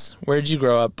 Trace? Where did you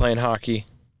grow up playing hockey?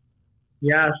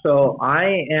 Yeah, so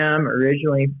I am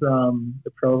originally from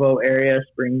the Provo area,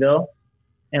 Springville,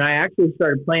 and I actually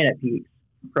started playing at Peaks,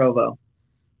 Provo,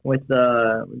 with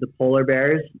the Polar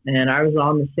Bears, and I was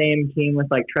on the same team with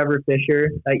Trevor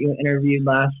Fisher that you interviewed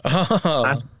last.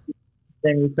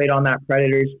 Then we played on that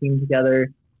Predators team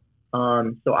together.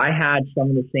 So I had some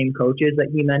of the same coaches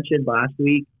that he mentioned last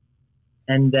week,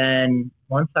 and then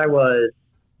once I was,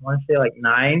 I want to say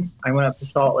 9, I went up to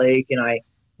Salt Lake and I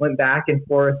went back and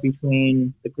forth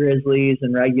between the Grizzlies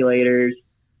and Regulators.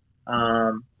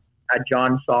 Had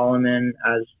John Solomon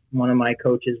as one of my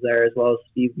coaches there, as well as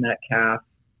Steve Metcalf.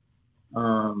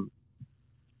 And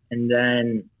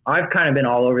then I've kind of been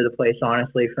all over the place,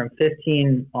 honestly. From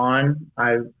 15 on,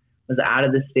 I was out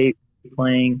of the state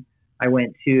playing. I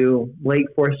went to Lake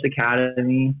Forest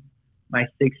Academy my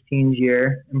 16th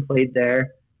year and played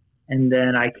there. And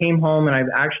then I came home and I've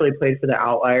actually played for the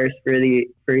Outliers for a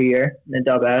year in the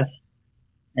Dub S.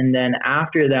 And then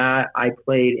after that, I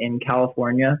played in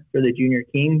California for the Junior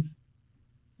Kings.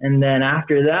 And then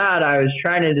after that, I was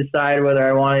trying to decide whether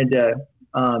I wanted to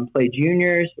play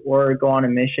juniors or go on a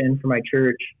mission for my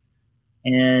church.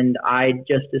 And I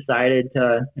just decided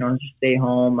to, just stay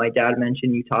home. My dad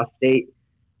mentioned Utah State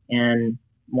and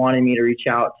wanted me to reach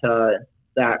out to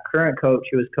that current coach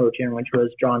who was coaching, which was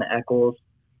John Eccles,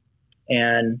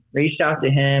 and reached out to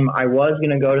him. I was going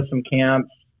to go to some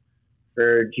camps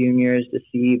for juniors to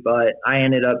see, but I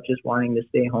ended up just wanting to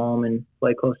stay home and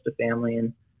play close to family,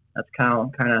 and that's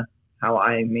kind of how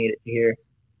I made it to here.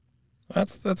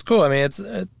 That's cool. I mean, it's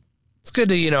good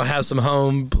to have some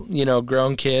home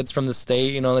grown kids from the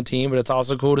state on the team, but it's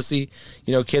also cool to see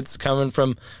kids coming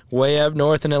from way up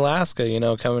north in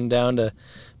Alaska coming down to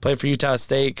play for Utah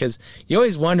State, because you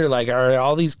always wonder are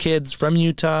all these kids from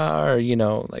Utah,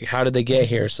 or how did they get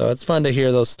here? So it's fun to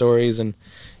hear those stories. And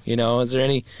is there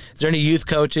any youth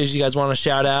coaches you guys want to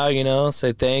shout out?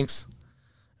 Say thanks.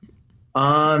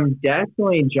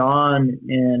 Definitely John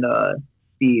and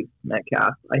Steve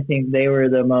Metcalf. I think they were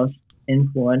the most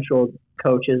influential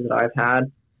coaches that I've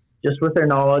had, just with their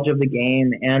knowledge of the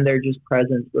game and their just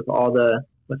presence with all the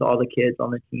kids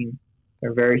on the team.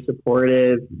 They're very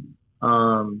supportive,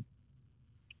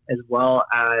 as well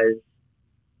as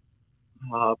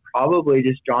probably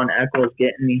just John Eccles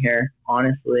getting me here.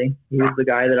 Honestly, he was the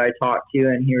guy that I talked to,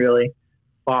 and he really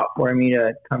fought for me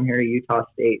to come here to Utah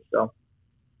State. So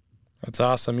that's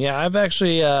awesome. Yeah, I've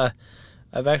actually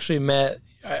met.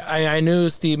 I knew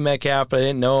Steve Metcalf, but I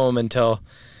didn't know him until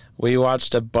we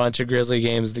watched a bunch of Grizzly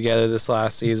games together this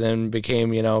last season,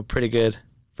 became, pretty good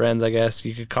friends, I guess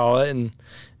you could call it. And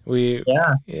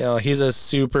he's a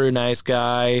super nice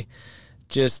guy,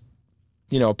 just,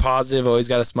 positive, always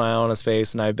got a smile on his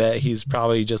face. And I bet he's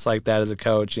probably just like that as a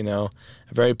coach,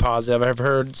 very positive. I've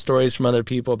heard stories from other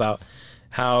people about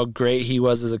how great he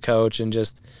was as a coach and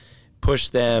just push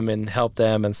them and help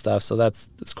them and stuff. So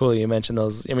that's cool you mentioned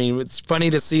those. I mean, it's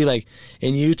funny to see, like,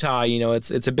 in Utah,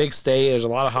 it's a big state. There's a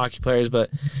lot of hockey players, but,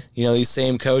 these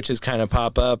same coaches kind of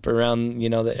pop up around,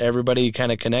 that everybody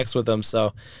kind of connects with them. So,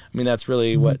 I mean, that's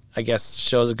really what I guess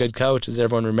shows a good coach is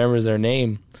everyone remembers their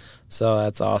name. So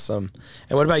that's awesome.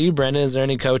 And what about you, Brendan? Is there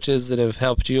any coaches that have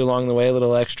helped you along the way, a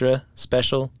little extra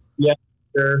special? Yeah,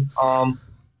 sure. I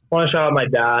want to shout out my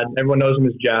dad. Everyone knows him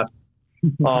as Jeff.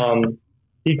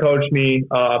 He coached me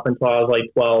up until I was like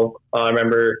 12. I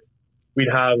remember we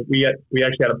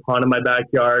actually had a pond in my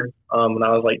backyard when I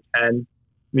was like 10.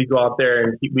 We'd go out there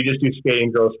and we just do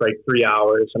skating drills for like 3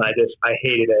 hours, and I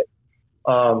hated it.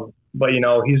 But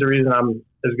he's the reason I'm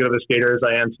as good of a skater as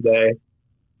I am today.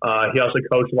 He also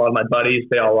coached a lot of my buddies.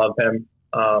 They all love him.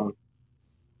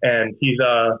 And he's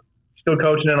still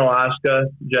coaching in Alaska,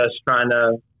 just trying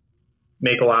to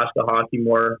make Alaska hockey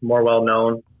more well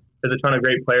known. There's a ton of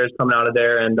great players coming out of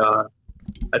there, and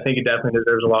I think it definitely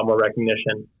deserves a lot more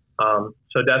recognition.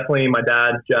 So definitely my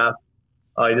dad, Jeff,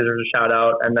 he deserves a shout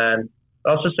out. And then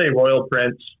I'll also say Royal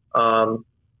Prince.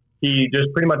 He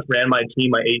just pretty much ran my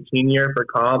team my 18 year for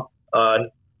comp,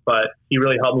 but he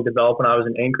really helped me develop when I was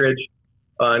in Anchorage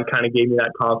and kind of gave me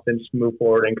that confidence to move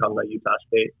forward and come to Utah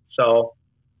State. So,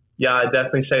 yeah, I'd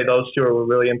definitely say those two were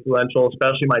really influential,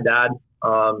 especially my dad.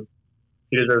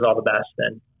 He deserves all the best,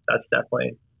 and that's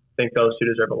definitely – I think those two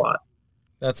deserve a lot.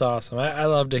 That's awesome. I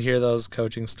love to hear those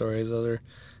coaching stories. Those are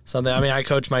something. I mean, I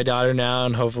coach my daughter now,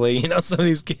 and hopefully, some of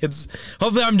these kids.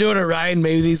 Hopefully, I'm doing it right, and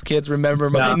maybe these kids remember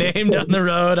my name down the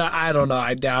road. I don't know.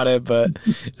 I doubt it, but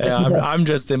I'm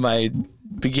just in my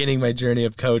journey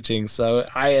of coaching, so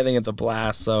I think it's a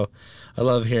blast. So I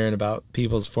love hearing about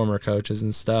people's former coaches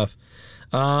and stuff.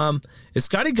 Is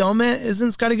Scotty Gomez?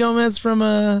 Isn't Scotty Gomez from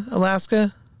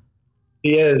Alaska?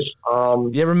 He is.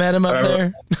 You ever met him up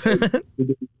there?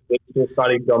 The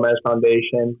Scotty Gomez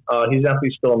Foundation. He's definitely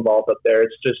still involved up there.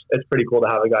 It's pretty cool to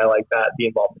have a guy like that be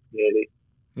involved in the community.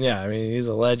 Yeah, I mean, he's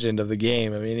a legend of the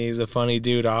game. I mean, he's a funny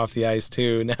dude off the ice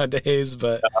too nowadays.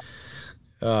 But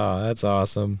that's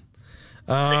awesome.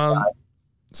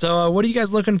 So, what are you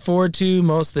guys looking forward to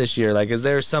most this year? Like, is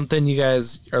there something you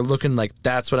guys are looking like?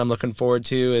 That's what I'm looking forward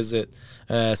to. Is it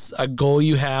a goal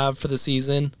you have for the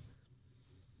season?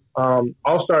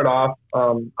 I'll start off.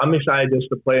 I'm excited just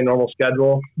to play a normal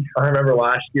schedule. I remember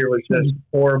last year was just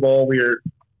horrible.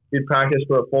 We'd practice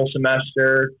for a full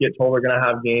semester, get told we're going to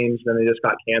have games, then they just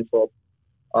got canceled.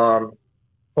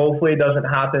 Hopefully it doesn't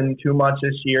happen too much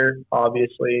this year.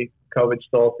 Obviously, COVID's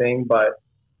still a thing, but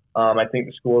I think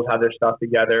the schools have their stuff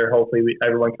together. Hopefully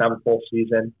everyone can have a full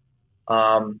season.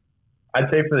 I'd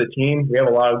say for the team, we have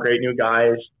a lot of great new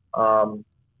guys.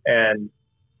 And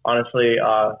honestly,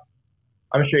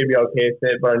 I'm sure he'd be okay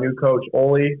with it. But our new coach,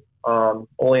 Oli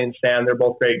and Sam, they're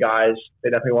both great guys. They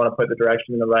definitely want to put the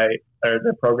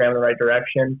program in the right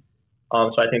direction.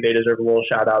 So I think they deserve a little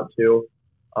shout out too.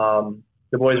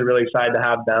 The boys are really excited to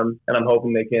have them, and I'm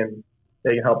hoping they can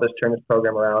help us turn this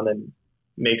program around and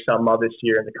make something of this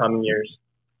year in the coming years.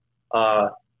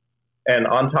 And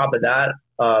on top of that,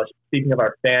 speaking of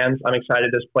our fans, I'm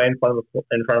excited to just play in front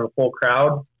of a full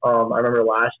crowd. I remember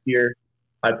last year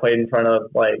I played in front of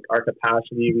our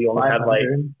capacity. We only had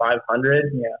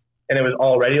 500. Yeah. And it was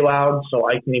already loud. So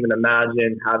I can't even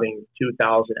imagine having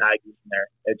 2,000 Aggies in there.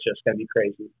 It's just going to be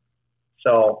crazy.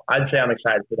 So I'd say I'm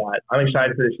excited for that. I'm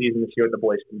excited for the season to see what the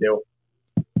boys can do.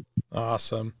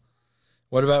 Awesome.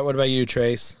 What about you,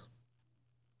 Trace?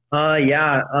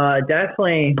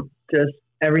 Definitely just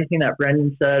everything that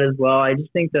Brendan said as well. I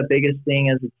just think the biggest thing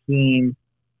as a team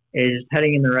is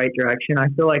heading in the right direction. I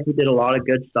feel like we did a lot of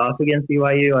good stuff against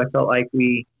BYU. I felt like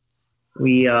we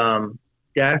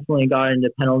definitely got into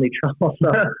penalty trouble.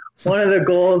 So one of the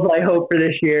goals I hope for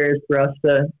this year is for us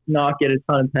to not get a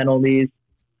ton of penalties.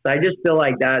 So I just feel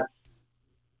like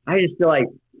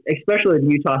especially with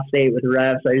Utah State with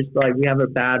refs, I just feel like we have a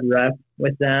bad rep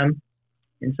with them.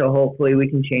 And so hopefully we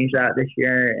can change that this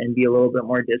year and be a little bit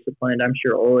more disciplined. I'm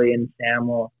sure Oli and Sam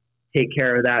will take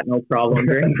care of that, no problem,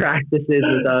 during practices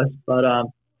with us. But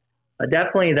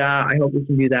definitely that. I hope we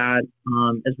can do that,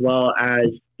 as well as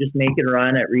just make it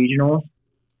run at regionals.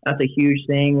 That's a huge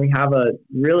thing. We have a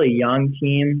really young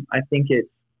team. I think it's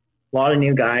a lot of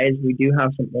new guys. We do have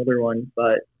some older ones,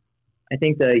 but I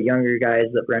think the younger guys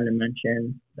that Brendan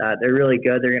mentioned, that they're really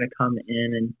good. They're going to come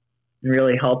in and and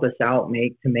really help us out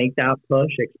to make that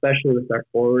push, especially with our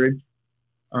forwards.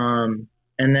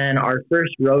 And then our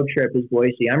first road trip is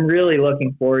Boise. I'm really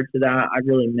looking forward to that. I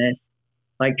really miss,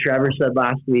 like Trevor said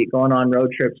last week, going on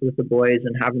road trips with the boys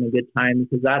and having a good time,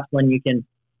 because that's when you can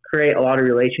create a lot of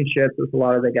relationships with a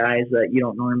lot of the guys that you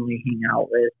don't normally hang out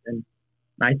with. And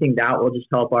I think that will just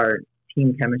help our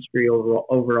team chemistry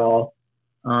overall,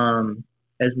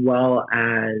 as well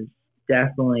as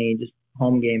definitely just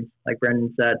home games, like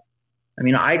Brendan said. I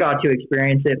mean, I got to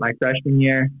experience it my freshman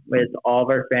year with all of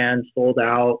our fans sold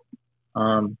out.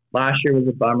 Last year was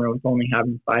a bummer with only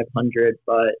having 500,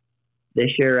 but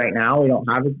this year right now we don't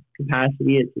have a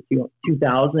capacity. It's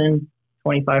 2,000,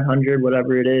 2,500,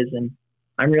 whatever it is. And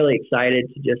I'm really excited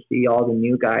to just see all the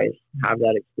new guys have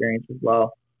that experience as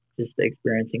well, just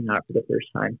experiencing that for the first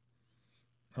time.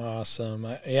 Awesome.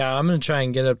 I'm going to try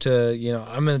and get up to,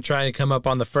 I'm going to try and come up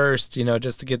on the first,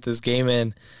 just to get this game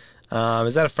in.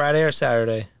 Is that a Friday or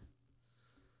Saturday?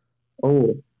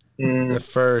 Oh, the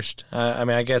first.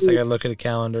 I guess I got to look at a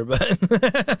calendar, but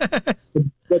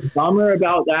the bummer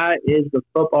about that is the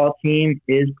football team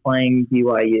is playing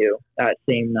BYU that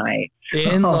same night.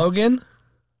 In Logan?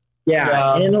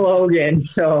 Yeah, in Logan.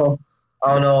 So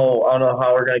I don't know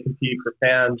how we're going to compete for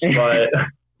fans, but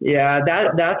yeah,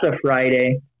 that's a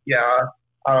Friday. Yeah,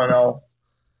 I don't know.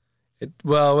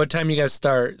 Well, what time you guys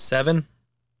start? 7?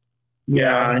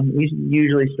 Yeah, we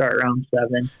usually start around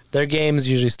 7. Their games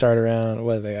usually start around,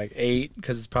 what are they, like 8?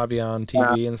 Because it's probably on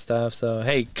TV and stuff. So,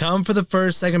 hey, come for the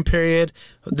first, second period.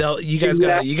 You guys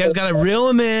got to reel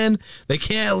them in. They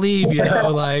can't leave,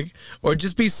 or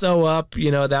just be so up,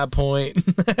 at that point.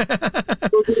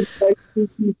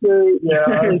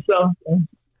 Yeah.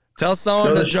 Tell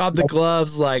someone to drop the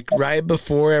gloves right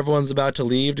before everyone's about to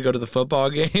leave to go to the football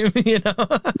game,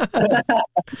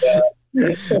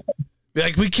 Be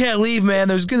like, we can't leave, man.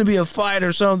 There's going to be a fight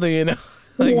or something, You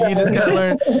just got to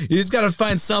learn. You just got to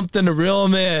find something to reel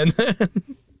them in.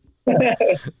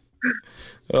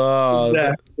 Oh,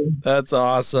 exactly. That's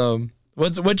awesome.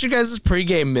 What's your guys'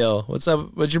 pregame meal? What's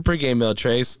up? What's your pregame meal,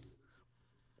 Trace?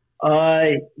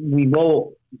 We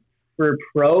will for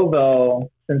Provo.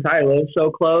 Since I live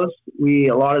so close,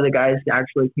 a lot of the guys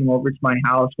actually came over to my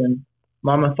house, and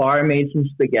Mama Farah made some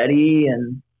spaghetti,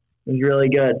 and it was really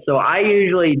good. So I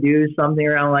usually do something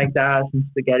around like that, some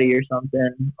spaghetti or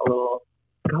something,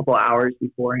 a couple hours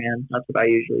beforehand. That's what I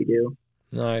usually do.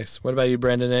 Nice. What about you,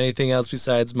 Brendan? Anything else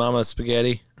besides Mama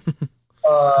spaghetti?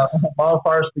 Mama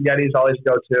Farah spaghetti is always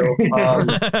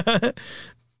go-to.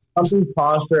 Something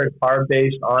pasta or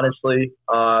carb-based, honestly.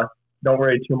 Don't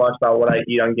worry too much about what I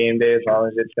eat on game day as long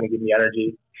as it's going to give me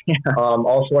energy. Yeah.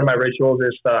 Also, one of my rituals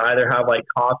is to either have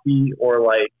coffee or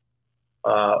a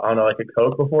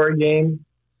Coke before a game.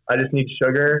 I just need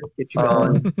sugar. Get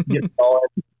going.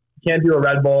 Can't do a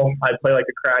Red Bull. I play like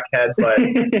a crackhead, but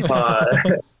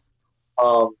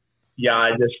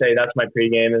I just say that's my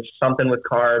pregame is something with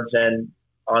carbs, and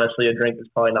honestly, a drink is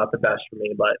probably not the best for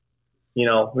me, but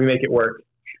we make it work.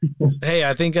 Hey,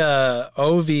 I think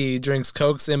Ovi drinks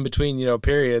Cokes in between,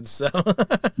 periods. So, I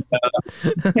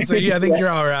think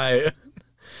you're all right.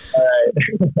 All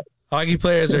right. Hockey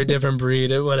players are a different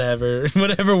breed. Whatever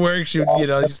works, you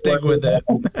stick with it.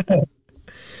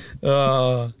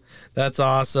 Oh, that's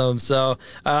awesome. So,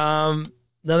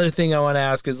 another thing I want to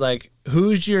ask is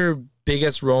who's your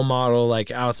biggest role model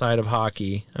outside of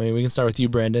hockey? I mean, we can start with you,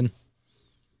 Brendan.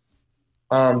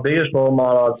 Biggest role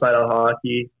model outside of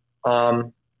hockey.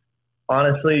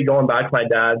 Honestly, going back to my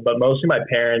dad, but mostly my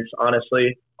parents,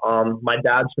 honestly. My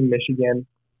dad's from Michigan.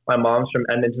 My mom's from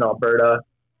Edmonton, Alberta.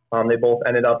 They both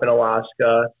ended up in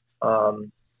Alaska. And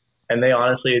they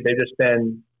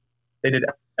did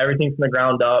everything from the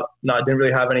ground up, didn't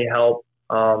really have any help.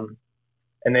 And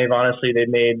they've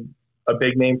made a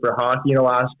big name for hockey in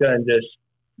Alaska and just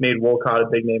made Wolcott a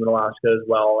big name in Alaska as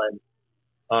well. And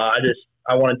I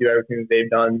want to do everything that they've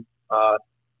done.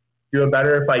 Do it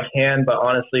better if I can, but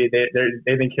honestly, they've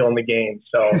been killing the game.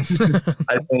 So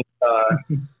I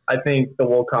think the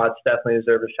Wolcotts definitely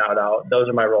deserve a shout out. Those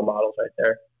are my role models right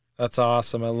there. That's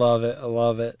awesome. I love it.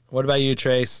 What about you,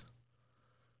 Trace?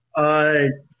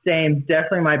 Same.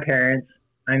 Definitely my parents.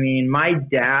 I mean, my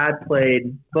dad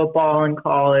played football in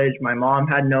college. My mom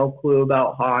had no clue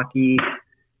about hockey,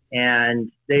 and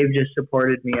they've just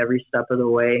supported me every step of the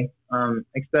way.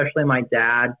 Especially my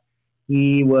dad.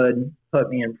 He would put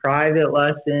me in private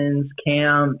lessons,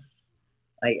 camps,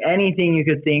 anything you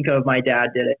could think of, my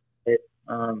dad did it.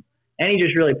 And he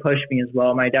just really pushed me as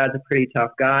well. My dad's a pretty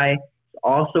tough guy. He's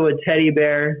also a teddy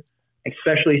bear,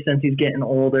 especially since he's getting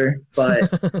older. But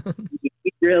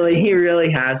he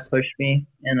really has pushed me,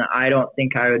 and I don't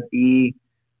think I would be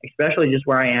especially just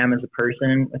where I am as a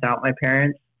person without my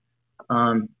parents.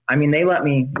 I mean, they let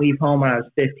me leave home when I was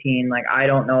 15. Like, I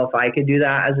don't know if I could do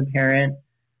that as a parent.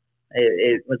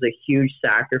 It was a huge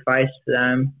sacrifice to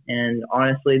them. And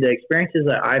honestly, the experiences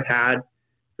that I've had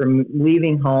from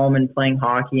leaving home and playing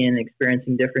hockey and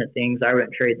experiencing different things, I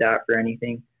wouldn't trade that for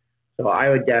anything. So I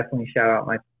would definitely shout out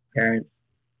my parents.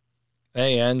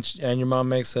 Hey, and your mom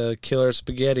makes a killer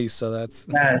spaghetti, so that's...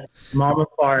 Yes, Mama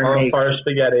Farr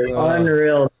spaghetti.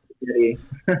 Unreal spaghetti.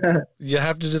 You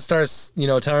have to just start,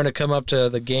 telling her to come up to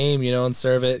the game, and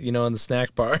serve it, in the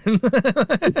snack bar.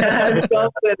 Yeah,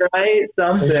 something, right?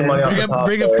 Something.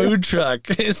 Bring a food truck.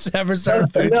 Just have her start a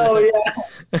food truck. No,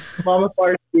 yeah. Mama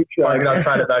Farr's food truck. I'm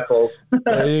outside of Beckles.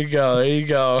 There you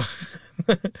go.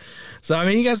 So, I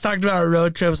mean, you guys talked about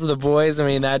road trips with the boys. I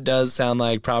mean, that does sound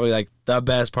like probably like the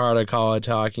best part of college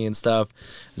hockey and stuff.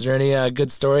 Is there any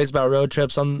good stories about road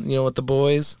trips on, with the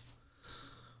boys?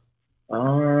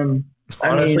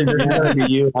 Honestly, there's going to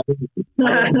be you. I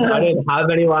didn't have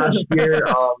any last year.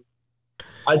 I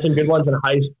had some good ones in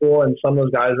high school, and some of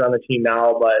those guys are on the team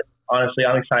now. But honestly,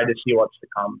 I'm excited to see what's to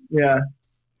come. Yeah,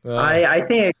 I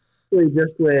think actually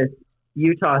just with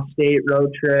Utah State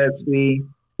road trips, we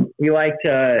like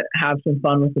to have some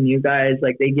fun with the new guys.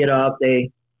 Like, they get up,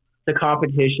 it's a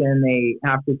competition. They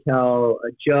have to tell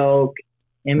a joke,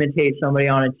 imitate somebody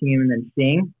on a team, and then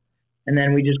sing. And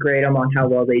then we just grade them on how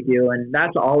well they do. And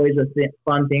that's always a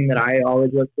fun thing that I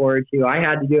always look forward to. I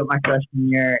had to do it my freshman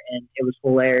year, and it was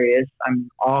hilarious. I'm an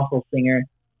awful singer,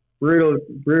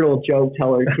 brutal joke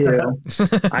teller too.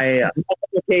 My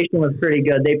application was pretty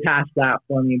good. They passed that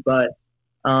for me. But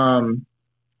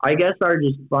I guess our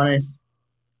just funnest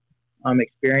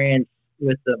experience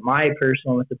with the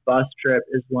bus trip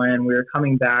is when we were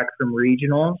coming back from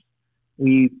regionals.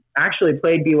 We actually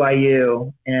played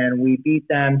BYU, and we beat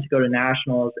them to go to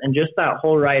nationals. And just that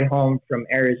whole ride home from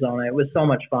Arizona, it was so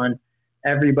much fun.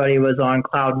 Everybody was on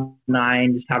cloud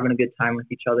nine, just having a good time with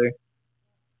each other.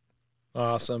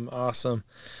 Awesome.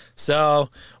 So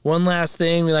one last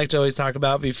thing we like to always talk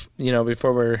about,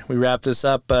 before we wrap this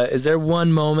up. But is there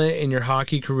one moment in your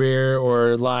hockey career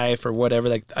or life or whatever,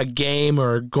 like a game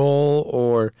or a goal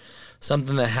or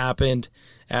something that happened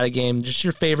at a game, just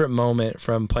your favorite moment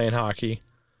from playing hockey?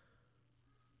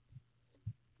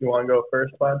 You want to go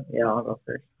first, Bud? Yeah, I'll go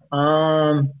first.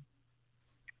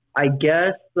 I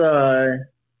guess there's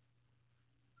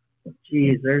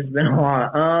been a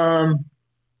lot.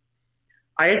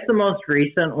 I guess the most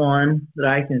recent one that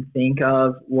I can think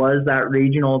of was that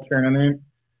regional tournament.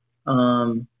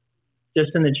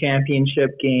 Just in the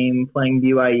championship game, playing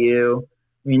BYU.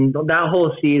 I mean, that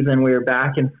whole season we were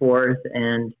back and forth,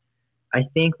 and I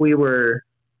think we were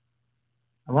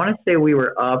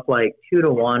up like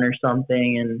 2-1 or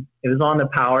something, and it was on the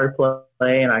power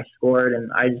play, and I scored,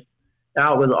 and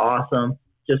that was awesome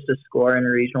just to score in a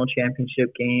regional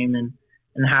championship game, and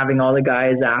having all the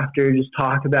guys after just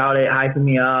talk about it, hyping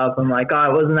me up. I'm like,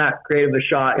 it wasn't that great of a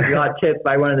shot. You got tipped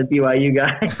by one of the BYU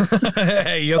guys.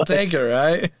 Hey, you'll take it,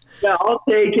 right? Yeah, I'll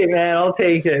take it, man. I'll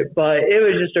take it. But it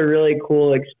was just a really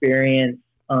cool experience,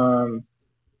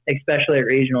 especially at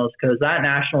regionals, because that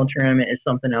national tournament is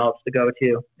something else to go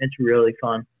to. It's really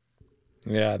fun.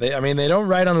 Yeah, they don't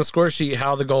write on the score sheet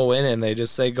how the goal went in. They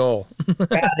just say goal.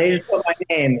 Yeah, they just put my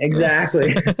name.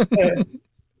 Exactly.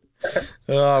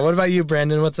 What about you,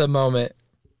 Brandon? What's a moment?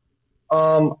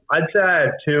 I'd say I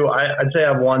have two. I'd say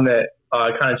I have one that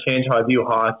kind of changed how I view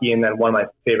hockey, and then one of my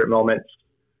favorite moments.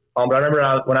 But I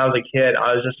remember when I was a kid,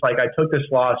 I was just like, I took this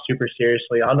loss super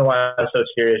seriously. I don't know why I was so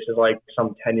serious as like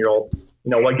some 10-year-old.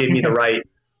 What gave me the right?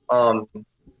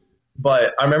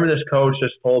 But I remember this coach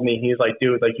just told me, he's like,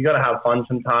 dude, like, you got to have fun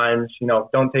sometimes.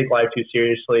 Don't take life too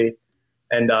seriously.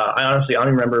 And I don't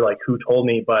remember like who told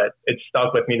me, but it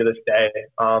stuck with me to this day.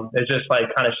 It's just like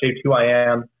kind of shaped who I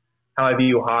am, how I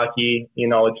view hockey.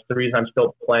 It's the reason I'm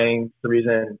still playing. It's the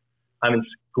reason I'm in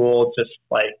school. It's just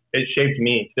like, it shaped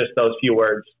me, just those few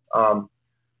words. So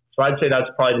I'd say that's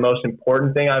probably the most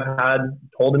important thing I've had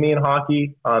told to me in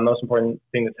hockey. Most important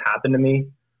thing that's happened to me.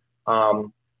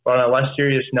 But on a less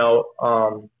serious note,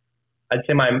 I'd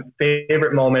say my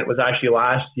favorite moment was actually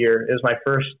last year. It was my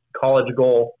first college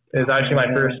goal. It was actually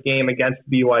my first game against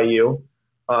BYU.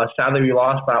 Sadly, we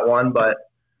lost that one, but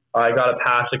I got a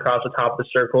pass across the top of the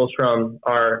circles from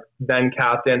our then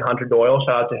captain, Hunter Doyle.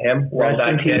 Shout out to him. Rest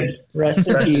in peace. Rest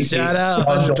in peace. Shout out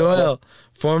Hunter Doyle,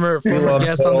 former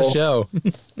guest on the show.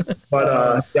 But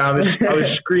I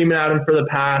was screaming at him for the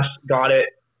pass. Got it.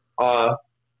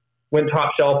 Went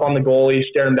top shelf on the goalie,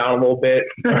 stared him down a little bit.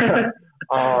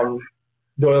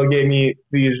 Doyle gave me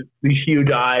these huge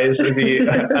eyes as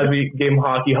we gave him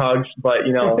hockey hugs. But,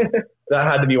 you know, that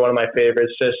had to be one of my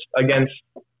favorites, just against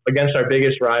our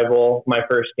biggest rival, my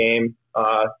first game.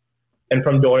 And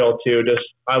from Doyle, too. Just,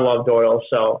 I love Doyle.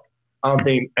 So I don't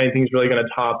think anything's really going to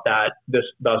top that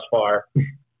thus far.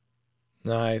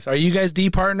 Nice. Are you guys D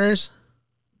partners?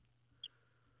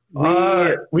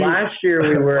 Last year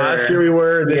we were. Last year we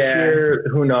were. This year,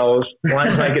 who knows?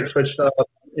 Lines might get switched up.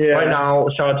 Yeah. Right now,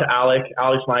 shout out to Alec.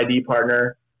 Alec's my D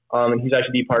partner. And he's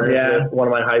actually D partner with one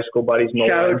of my high school buddies, Nolan.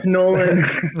 Shout out to Nolan.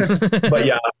 But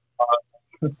yeah,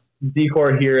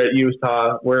 D-Corps here at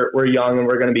Utah, we're young and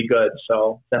we're going to be good.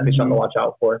 So definitely something to watch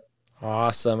out for.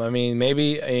 Awesome. I mean,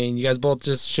 you guys both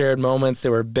just shared moments.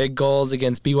 There were big goals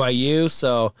against BYU.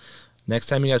 So next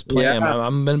time you guys play them,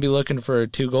 I'm going to be looking for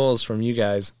 2 goals from you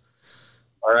guys.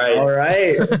 All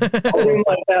right.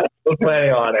 We're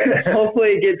planning on it. Hopefully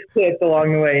it gets clipped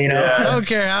along the way, you know. I don't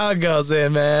care how it goes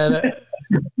in, man. As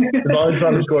long as it's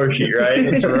on the score sheet, right?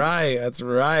 That's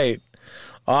right.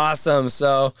 Awesome.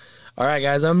 So, all right,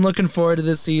 guys, I'm looking forward to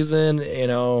this season. You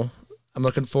know, I'm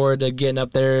looking forward to getting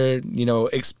up there, you know,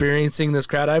 experiencing this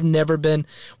crowd. I've never been.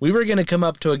 We were going to come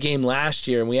up to a game last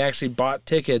year, and we actually bought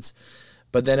tickets,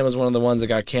 but then it was one of the ones that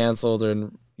got canceled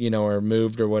or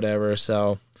moved or whatever.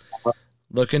 So,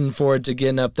 looking forward to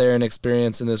getting up there and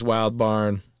experiencing this wild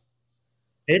barn.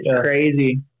 It's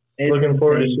crazy. Looking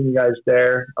forward to seeing you guys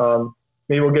there.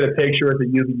 Maybe we'll get a picture with the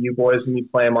UVU boys when we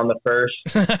play them on the first.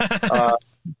 Shout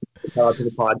out to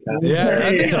the podcast. Yeah,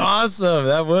 that'd be awesome.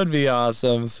 That would be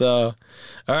awesome. So,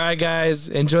 all right, guys,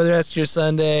 enjoy the rest of your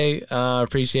Sunday.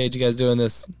 Appreciate you guys doing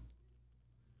this.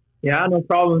 Yeah, no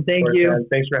problem. Thank you. Man.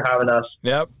 Thanks for having us.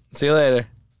 Yep. See you later.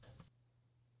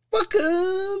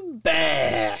 Welcome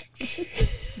back.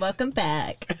 Welcome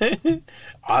back.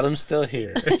 Autumn's still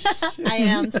here. I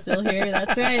am still here.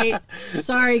 That's right.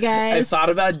 Sorry, guys. I thought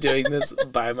about doing this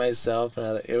by myself, and I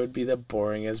thought it would be the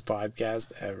boringest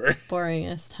podcast ever.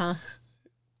 Boringest, huh?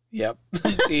 Yep.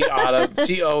 See, Autumn,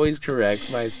 she always corrects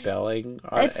my spelling.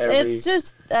 It's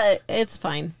just, it's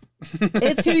fine.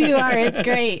 It's who you are. It's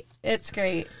great. It's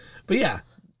great. But yeah,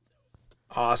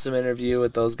 awesome interview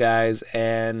with those guys,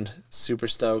 and super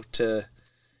stoked to,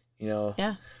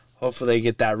 hopefully they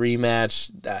get that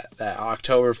rematch, that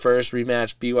October 1st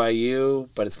rematch BYU,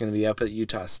 but it's going to be up at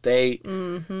Utah State.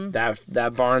 Mm-hmm.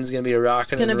 That barn's going to be a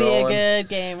rockin' and It's rolling. going to be a good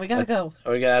game. We got to go.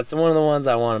 That's one of the ones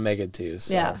I want to make it to.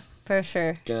 So. Yeah, for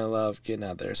sure. Gonna love getting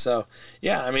out there. So,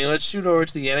 yeah, I mean, let's shoot over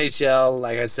to the NHL.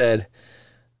 Like I said,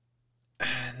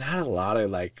 not a lot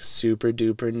of super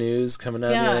duper news coming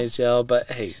out of the NHL, but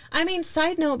hey. I mean,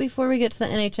 side note before we get to the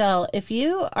NHL, if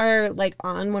you are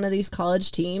on one of these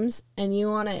college teams and you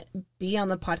want to be on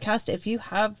the podcast, if you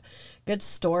have good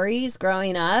stories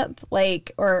growing up,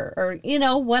 or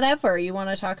whatever you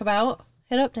want to talk about,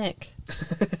 hit up Nick.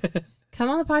 Come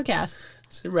on the podcast.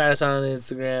 So write us on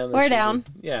Instagram. We're down.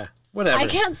 Yeah. Whatever. I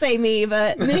can't say me,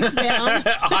 but Nick's down.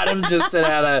 Autumn just sent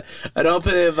out an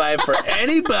open invite for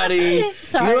anybody.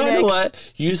 Sorry, you know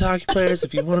what? Youth hockey players,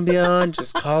 if you want to be on,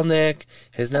 just call Nick.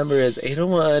 His number is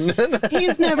 801.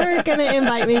 He's never going to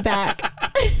invite me back.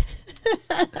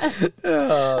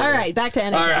 All right, back to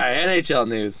NHL. All right, NHL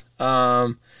news.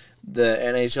 The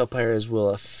NHL players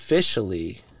will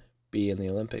officially be in the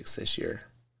Olympics this year.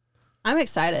 I'm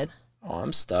excited. Oh,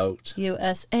 I'm stoked.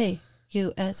 USA.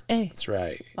 That's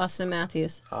right. Austin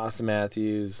Matthews.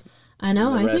 I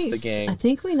know. I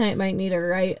think we might need to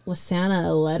write Lasana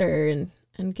a letter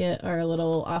and get our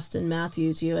little Austin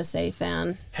Matthews USA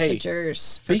fan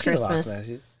pictures for Christmas. Of Austin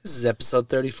Matthews, this is episode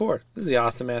 34. This is the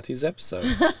Austin Matthews episode.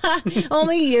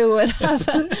 Only you would have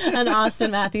an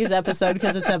Austin Matthews episode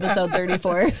because it's episode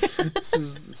 34. This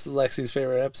is Lexi's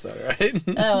favorite episode, right?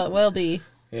 Oh, it will be.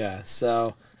 Yeah.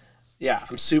 So. Yeah,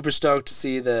 I'm super stoked to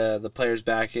see the players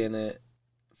back in it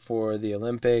for the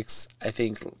Olympics. I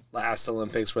think last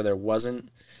Olympics where there wasn't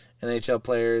NHL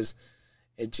players,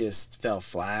 it just fell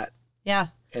flat. Yeah.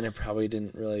 And it probably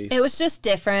didn't really... It was just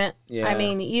different. Yeah. I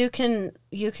mean, you can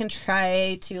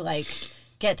try to,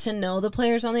 get to know the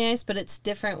players on the ice, but it's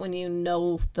different when you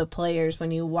know the players, when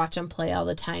you watch them play all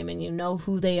the time and you know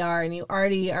who they are and you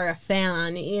already are a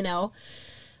fan,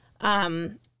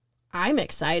 I'm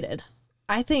excited.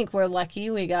 I think we're lucky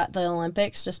we got the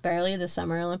Olympics, just barely, the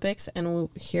Summer Olympics, and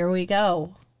here we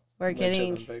go. We're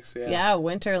getting Olympics,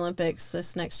 Winter Olympics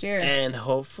this next year. And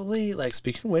hopefully,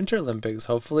 speaking of Winter Olympics,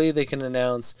 hopefully they can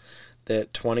announce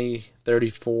that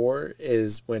 2034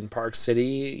 is when Park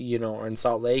City, or in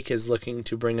Salt Lake is looking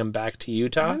to bring them back to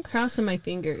Utah. I'm crossing my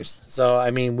fingers. So,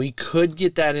 I mean, we could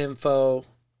get that info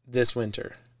this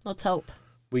winter. Let's hope.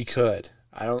 We could.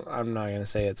 I'm not gonna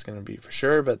say it's gonna be for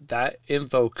sure, but that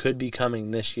info could be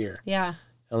coming this year. Yeah.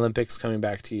 Olympics coming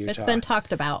back to Utah. It's been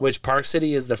talked about. Which Park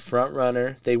City is the front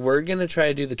runner. They were gonna try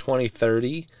to do the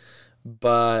 2030,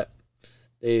 but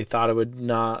they thought it would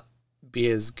not be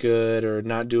as good or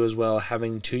not do as well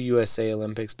having 2 USA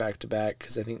Olympics back to back,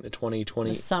 because I think the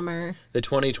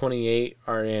 2028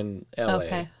 are in LA.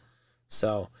 Okay.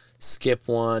 So skip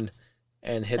one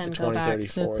and hit then the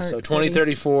 2034. So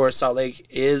 2034, Salt Lake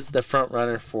is the front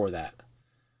runner for that.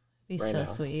 Be right so now.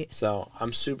 Sweet. So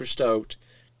I'm super stoked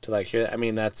to hear that. I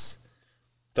mean, that's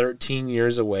 13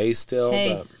 years away still.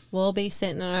 Hey, but we'll be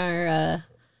sitting in our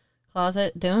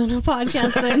closet doing a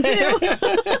podcast then too.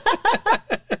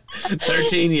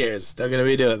 13 years. Still going to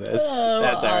be doing this. Oh,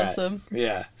 that's awesome. Right.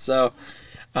 Yeah. So,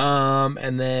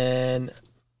 and then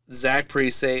Zach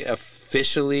Parise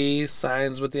officially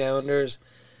signs with the Islanders.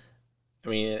 I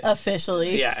mean,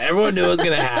 officially. Yeah, everyone knew it was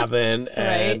going to happen,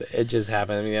 and it just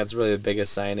happened. I mean, that's really the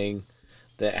biggest signing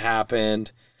that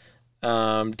happened.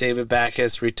 David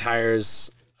Backes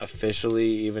retires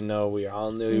officially, even though we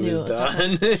all knew he was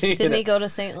done. Didn't he go to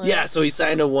St. Louis? Yeah, so he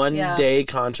signed a one-day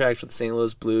contract with the St.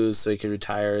 Louis Blues so he could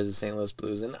retire as the St. Louis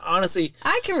Blues. And honestly,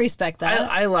 I can respect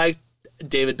that. I like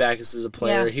David Backes as a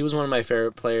player. Yeah. He was one of my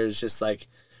favorite players, just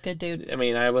good dude. I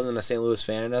mean, I wasn't a St. Louis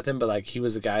fan or nothing, but he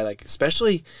was a guy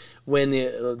especially when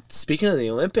speaking of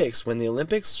the Olympics, when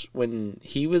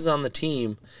he was on the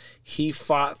team, he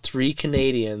fought 3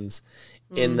 Canadians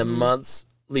in the months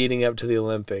leading up to the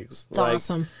Olympics. It's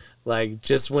awesome.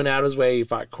 Just went out his way. He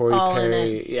fought Corey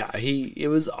Perry. Yeah, it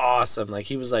was awesome.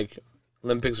 He was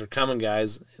Olympics are coming,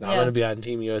 guys, and I'm going to be on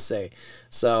Team USA.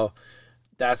 So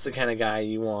that's the kind of guy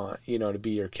you want, to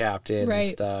be your captain and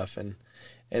stuff.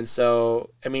 And so,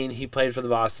 I mean, he played for the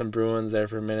Boston Bruins there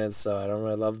for a minute, so I don't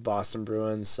really love the Boston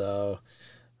Bruins, so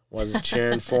wasn't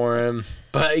cheering for him.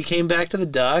 But he came back to the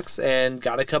Ducks and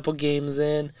got a couple games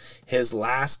in. His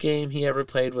last game he ever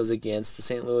played was against the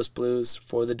St. Louis Blues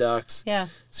for the Ducks. Yeah.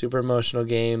 Super emotional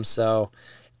game, so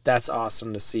that's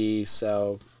awesome to see.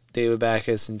 So, David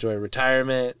Backes, enjoy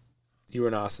retirement. You were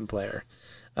an awesome player.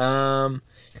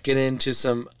 Get into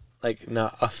some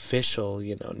not official,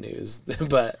 news,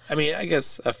 but I mean, I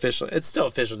guess official. It's still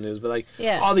official news, but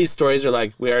all these stories are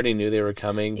we already knew they were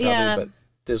coming, probably, but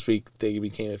this week they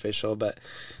became official. But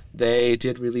they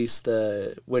did release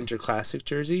the Winter Classic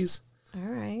jerseys. All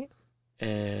right.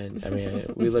 And I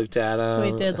mean, we looked at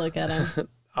them. We did look at them.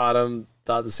 Autumn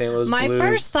thought the St. Louis Blues. My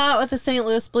first thought with the St.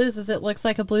 Louis Blues is it looks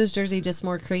like a Blues jersey, just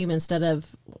more cream instead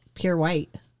of pure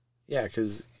white. Yeah,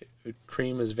 because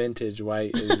cream is vintage,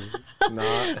 white is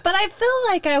not. But I feel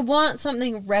like I want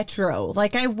something retro.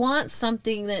 I want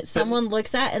something that someone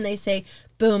looks at and they say,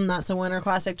 boom, that's a Winter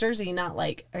Classic jersey. Not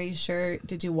are you sure?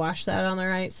 Did you wash that on the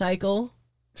right cycle?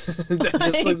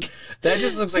 that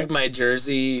just looks like my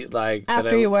jersey.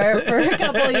 After you wear it for a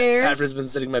couple of years. After it's been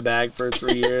sitting in my bag for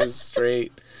 3 years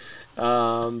straight.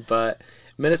 But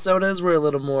Minnesota's were a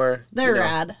little more. They're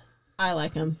rad. I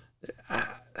like them.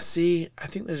 See, I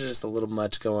think there's just a little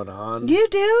much going on. You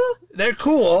do? They're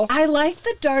cool. I like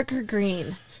the darker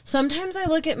green. Sometimes I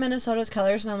look at Minnesota's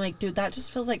colors and I'm like, dude, that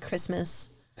just feels like Christmas.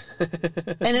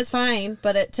 And it's fine,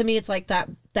 but to me, it's that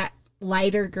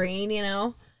lighter green,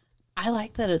 I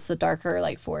like that it's the darker,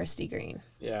 foresty green.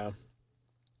 Yeah.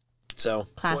 So.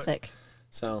 Classic.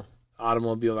 So. Autumn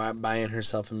will be buying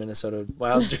herself a Minnesota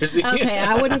Wild jersey. Okay,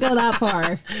 I wouldn't go that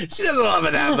far. She doesn't love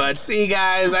it that much. See,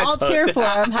 guys? I'll cheer for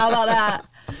him. How about that?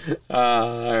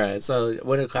 All right. So,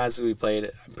 Winter Classic we played,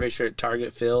 I'm pretty sure at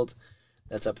Target Field.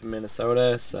 That's up in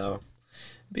Minnesota. So,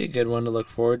 be a good one to look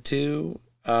forward to.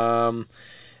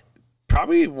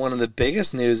 Probably one of the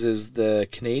biggest news is the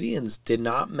Canadians did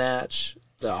not match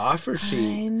the offer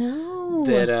sheet. I know.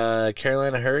 That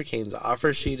Carolina Hurricanes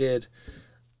offer sheeted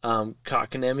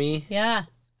Kotkaniemi. Yeah.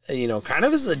 Kind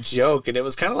of as a joke, and it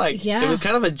was kind of it was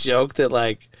kind of a joke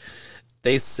that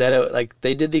they said it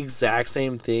they did the exact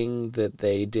same thing that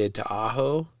they did to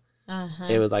Aho.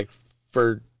 It was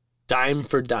for dime,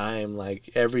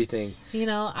 everything.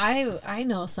 I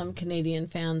know some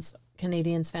Canadians fans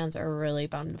are really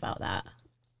bummed about that.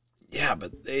 Yeah,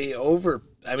 but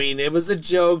I mean, it was a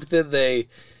joke that they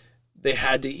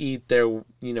had to eat their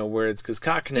words, because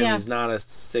Kotkaniemi's not a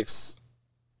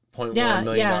 $6.1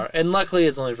 million. And luckily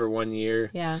it's only for 1 year.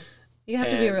 Yeah. You have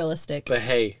to be realistic. But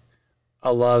hey, I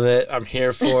love it. I'm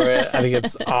here for it. I think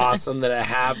it's awesome that it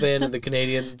happened and the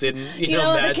Canadians didn't,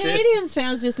 match the Canadians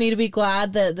fans just need to be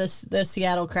glad that the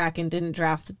Seattle Kraken didn't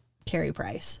draft Carey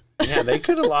Price. Yeah, they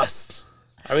could have lost.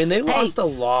 I mean, they lost a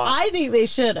lot. I think they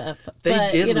should have. They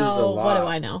did lose a lot. What do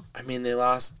I know? I mean, they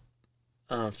lost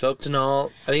Philip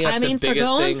Denault, I think that's the biggest thing. For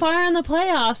going far in the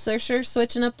playoffs, they're sure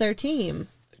switching up their team.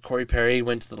 Corey Perry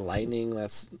went to the Lightning.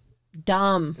 That's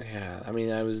dumb. Yeah, I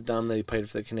mean, I was dumb that he played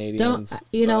for the Canadians.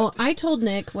 I told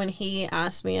Nick when he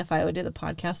asked me if I would do the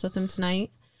podcast with him tonight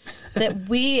that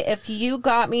if you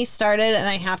got me started, and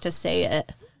I have to say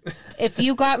it, if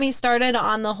you got me started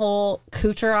on the whole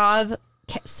Kucherov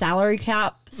salary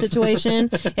cap situation,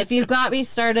 if you got me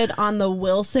started on the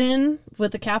Wilson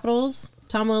with the Capitals,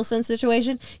 Tom Wilson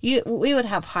situation, we would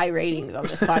have high ratings on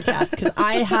this podcast because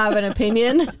I have an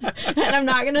opinion and I'm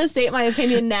not going to state my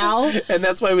opinion now. And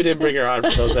that's why we didn't bring her on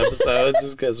for those episodes,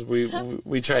 is because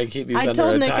we try and keep these under a time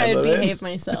limit. I told Nick I'd behave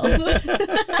myself.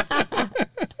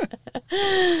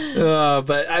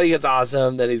 But I think it's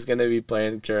awesome that he's going to be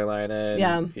playing Carolina.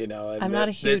 And, and I'm not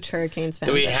a huge Hurricanes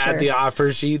fan. We had the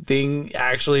offer sheet thing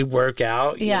actually work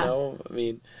out. You know, I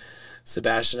mean,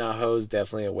 Sebastian Aho is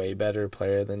definitely a way better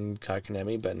player than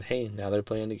Kotkaniemi, but hey, now they're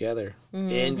playing together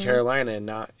in Carolina and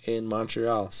not in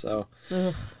Montreal. So,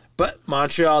 but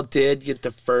Montreal did get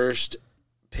the first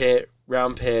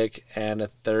round pick and a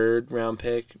third round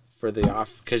pick for the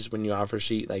because when you offer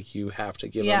sheet, like you have to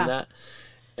give them that.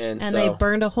 And so, they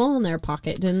burned a hole in their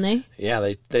pocket, didn't they? Yeah,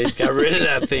 they got rid of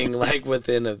that thing like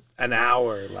within an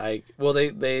hour. Like, well,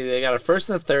 they got a first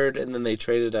and a third, and then they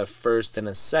traded a first and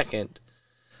a second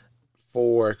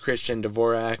for Christian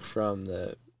Dvorak from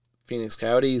the Phoenix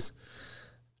Coyotes.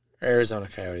 Arizona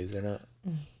Coyotes, they're not.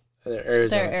 They're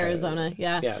Arizona. They're Arizona, Coyotes.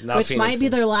 Yeah, which Phoenix, might be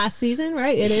their last season,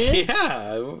 right? It is.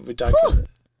 Yeah, we talked about it.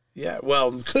 Yeah,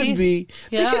 well, could be.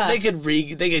 Yeah. They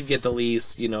could get the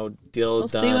lease, deal we'll done.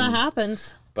 See what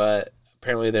happens. But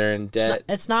apparently they're in debt.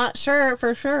 It's not sure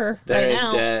for sure. They're right in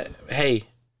now. debt. Hey,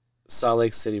 Salt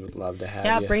Lake City would love to have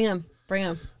you. Yeah, bring them.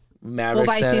 Maverick we'll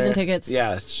buy Center. Season tickets.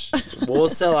 Yeah, we'll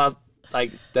sell out.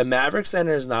 Like, the Maverick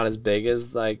Center is not as big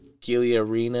as, like, Gili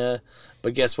Arena.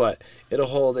 But guess what? It'll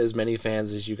hold as many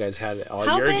fans as you guys had at all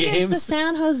your games. How big is the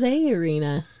San Jose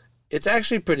Arena? It's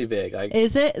actually pretty big. Like,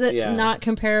 is it not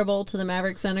comparable to the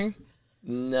Maverick Center?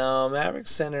 No, Maverick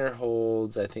Center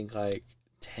holds, I think, like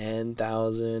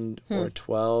 10,000 or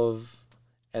 12,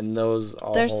 and those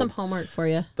all There's some homework for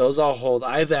you. Those all hold.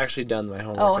 I've actually done my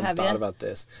homework and thought about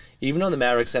this. Even though the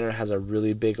Maverick Center has a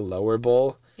really big lower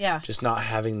bowl, just not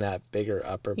having that bigger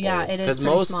upper bowl. Yeah, it is.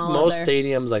 Because most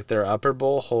stadiums, like, their upper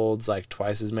bowl holds like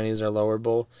twice as many as their lower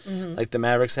bowl. Mm-hmm. Like, the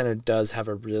Maverick Center does have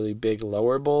a really big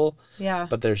lower bowl. Yeah.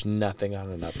 But there's nothing on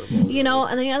an upper bowl.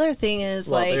 And the other thing is,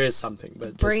 there is something,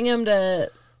 but bring them to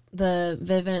the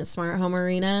Vivint Smart Home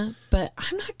Arena. But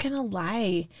I'm not gonna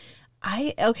lie,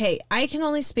 I can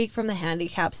only speak from the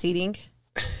handicap seating.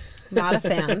 Not a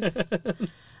fan.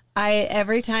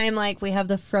 Every time, like, we have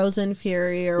the Frozen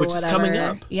Fury or whatever. Which is coming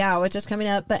up. Yeah, which is coming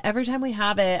up. But every time we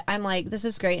have it, I'm like, this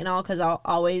is great and all, because I'll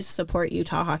always support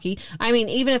Utah hockey. I mean,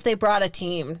 even if they brought a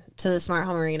team to the Smart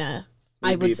Home Arena,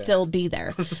 I would still be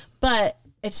there. But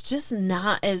it's just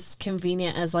not as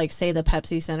convenient as, like, say, the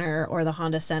Pepsi Center or the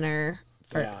Honda Center.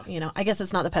 I guess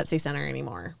it's not the Pepsi Center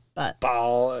anymore. But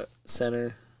Ball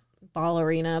Center. Ball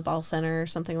Arena, Ball Center,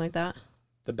 something like that.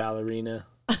 The Ballerina.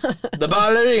 The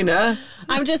Ballerina.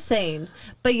 I'm just saying.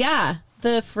 But yeah,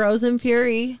 the Frozen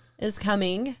Fury is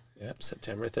coming. Yep,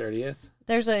 September 30th.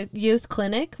 There's a youth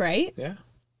clinic, right? Yeah.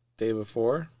 Day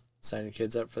before. Sign your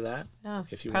kids up for that. Yeah.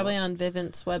 If you probably want. On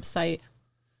Vivint's website.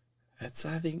 I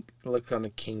think, look on the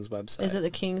King's website. Is it the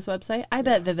King's website? I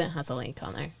bet Vivint has a link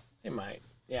on there. It might.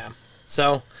 Yeah.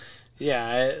 So,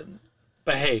 yeah.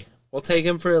 But hey, we'll take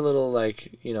him for a little,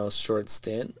 like, short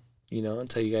stint,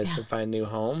 until you guys can find a new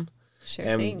home. Sure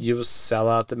and thing. You will sell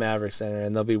out the Maverick Center,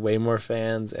 and there'll be way more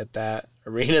fans at that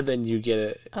arena than you get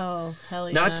it. Oh, hell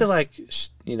yeah. Not to, like,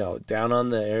 down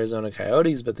on the Arizona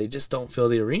Coyotes, but they just don't fill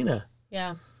the arena.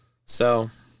 Yeah.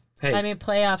 So, hey. I mean,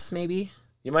 playoffs maybe.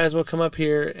 You might as well come up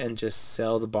here and just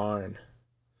sell the barn.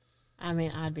 I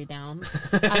mean, I'd be down.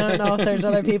 I don't know if there's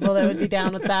other people that would be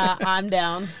down with that. I'm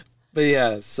down. But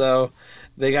yeah, so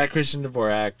they got Christian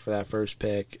Dvorak for that first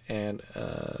pick and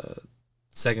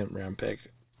second round pick.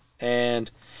 And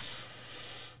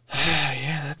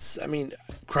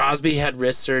Crosby had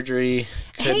wrist surgery.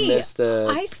 Couldn't miss the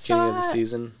beginning of the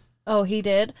season. Oh, he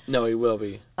did? No, he will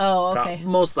be. Oh, okay.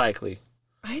 Most likely.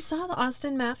 I saw the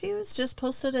Austin Matthews just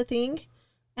posted a thing,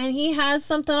 and he has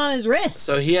something on his wrist.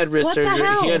 So he had wrist surgery.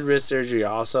 He had wrist surgery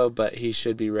also, but he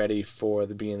should be ready for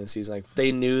the beginning of the season. Like,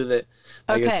 they knew that,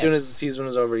 as soon as the season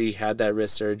was over, he had that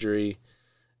wrist surgery.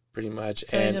 Pretty much,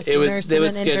 so and it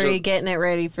was injury, getting it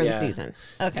ready for the season.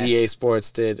 Okay. EA Sports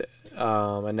did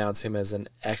announce him as an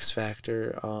X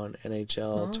Factor on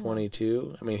NHL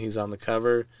 22. I mean, he's on the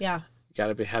cover. Yeah. You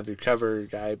got to have your cover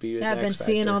guy be. Yeah, I've been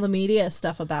seeing all the media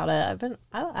stuff about it.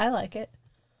 I like it.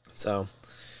 So,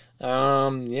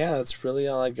 yeah, that's really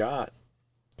all I got.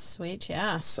 Sweet,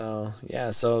 yeah. So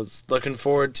looking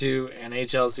forward to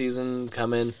NHL season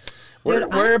coming.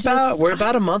 Dude, We're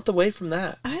about a month away from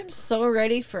that. I'm so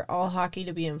ready for all hockey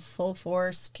to be in full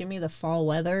force. Give me the fall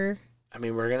weather. I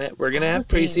mean, we're gonna have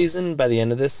preseason by the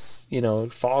end of this.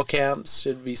 Fall camps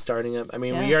should be starting up. I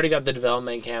mean, we already got the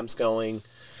development camps going.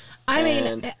 I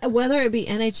mean, whether it be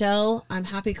NHL, I'm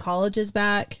happy college is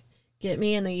back. Get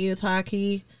me in the youth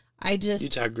hockey.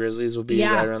 Utah Grizzlies will be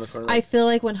right around the corner. I feel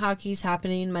like when hockey's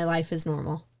happening, my life is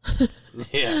normal.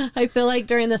 Yeah. I feel like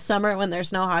during the summer when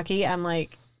there's no hockey, I'm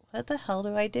like, what the hell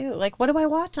do I do? Like, what do I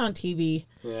watch on TV?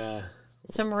 Yeah.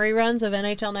 Some reruns of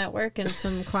NHL Network and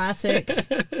some classic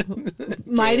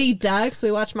Mighty Ducks.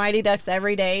 We watch Mighty Ducks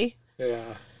every day.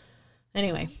 Yeah.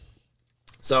 Anyway.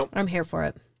 So I'm here for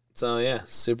it. So, yeah,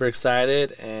 super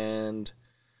excited and...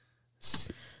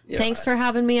 Thanks for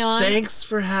having me on. Thanks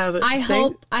for having. I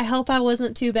hope I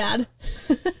wasn't too bad.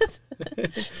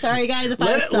 Sorry guys if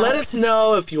I suck. Let us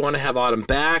know if you want to have Autumn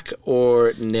back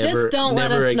or never. Just don't let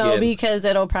us know again. because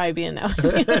it'll probably be a no.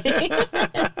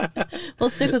 We'll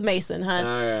stick with Mason, huh?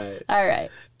 All right.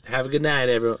 Have a good night,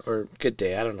 everyone, or good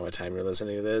day. I don't know what time you're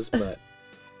listening to this, but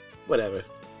whatever.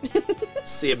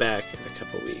 See you back in a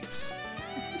couple weeks.